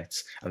 8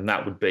 minutes, and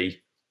that would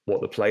be what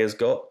the players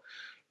got.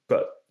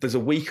 But there's a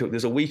week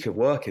of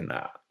work in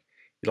that.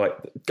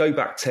 Go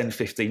back 10,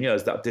 15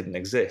 years, that didn't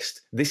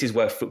exist. This is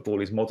where football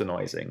is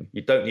modernising.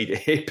 You don't need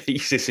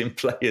earpieces in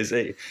players'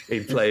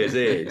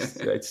 ears.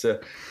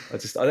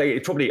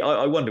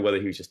 I wonder whether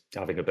he was just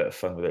having a bit of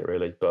fun with it,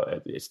 really.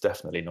 But it's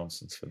definitely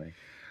nonsense for me.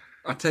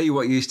 I'll tell you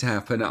what used to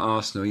happen at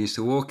Arsenal. You used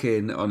to walk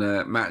in on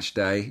a match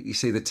day, you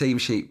see the team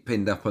sheet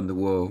pinned up on the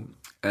wall,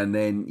 and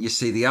then you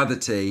see the other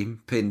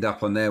team pinned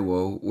up on their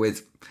wall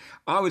with,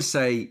 I would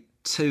say,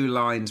 2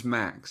 lines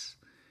max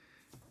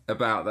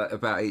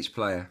about each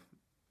player,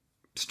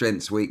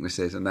 strengths,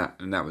 weaknesses, and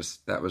that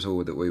was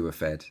all that we were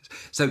fed.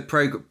 So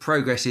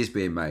progress is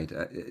being made,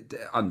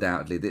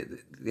 undoubtedly.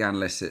 The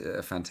analysts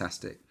are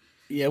fantastic.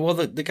 Yeah, well,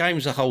 the game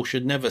as a whole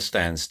should never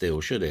stand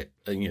still, should it?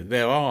 And,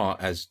 there are,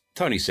 as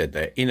Tony said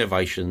there,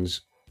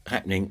 innovations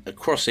happening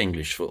across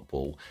English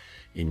football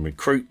in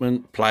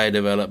recruitment, player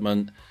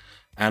development,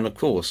 And of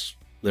course,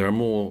 there are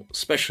more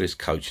specialist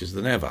coaches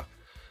than ever.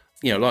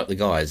 You know, like the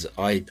guys,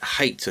 I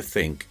hate to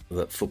think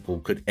that football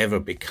could ever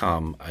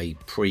become a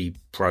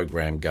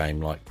pre-programmed game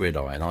like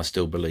Gridiron. I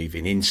still believe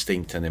in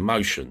instinct and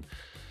emotion.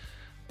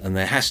 And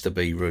there has to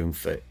be room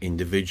for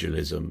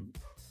individualism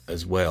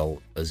as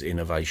well as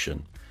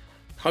innovation.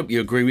 Hope you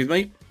agree with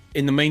me.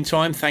 In the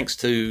meantime, thanks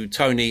to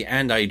Tony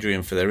and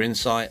Adrian for their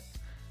insight.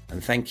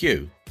 And thank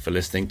you for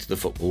listening to the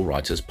Football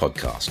Writers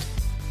Podcast.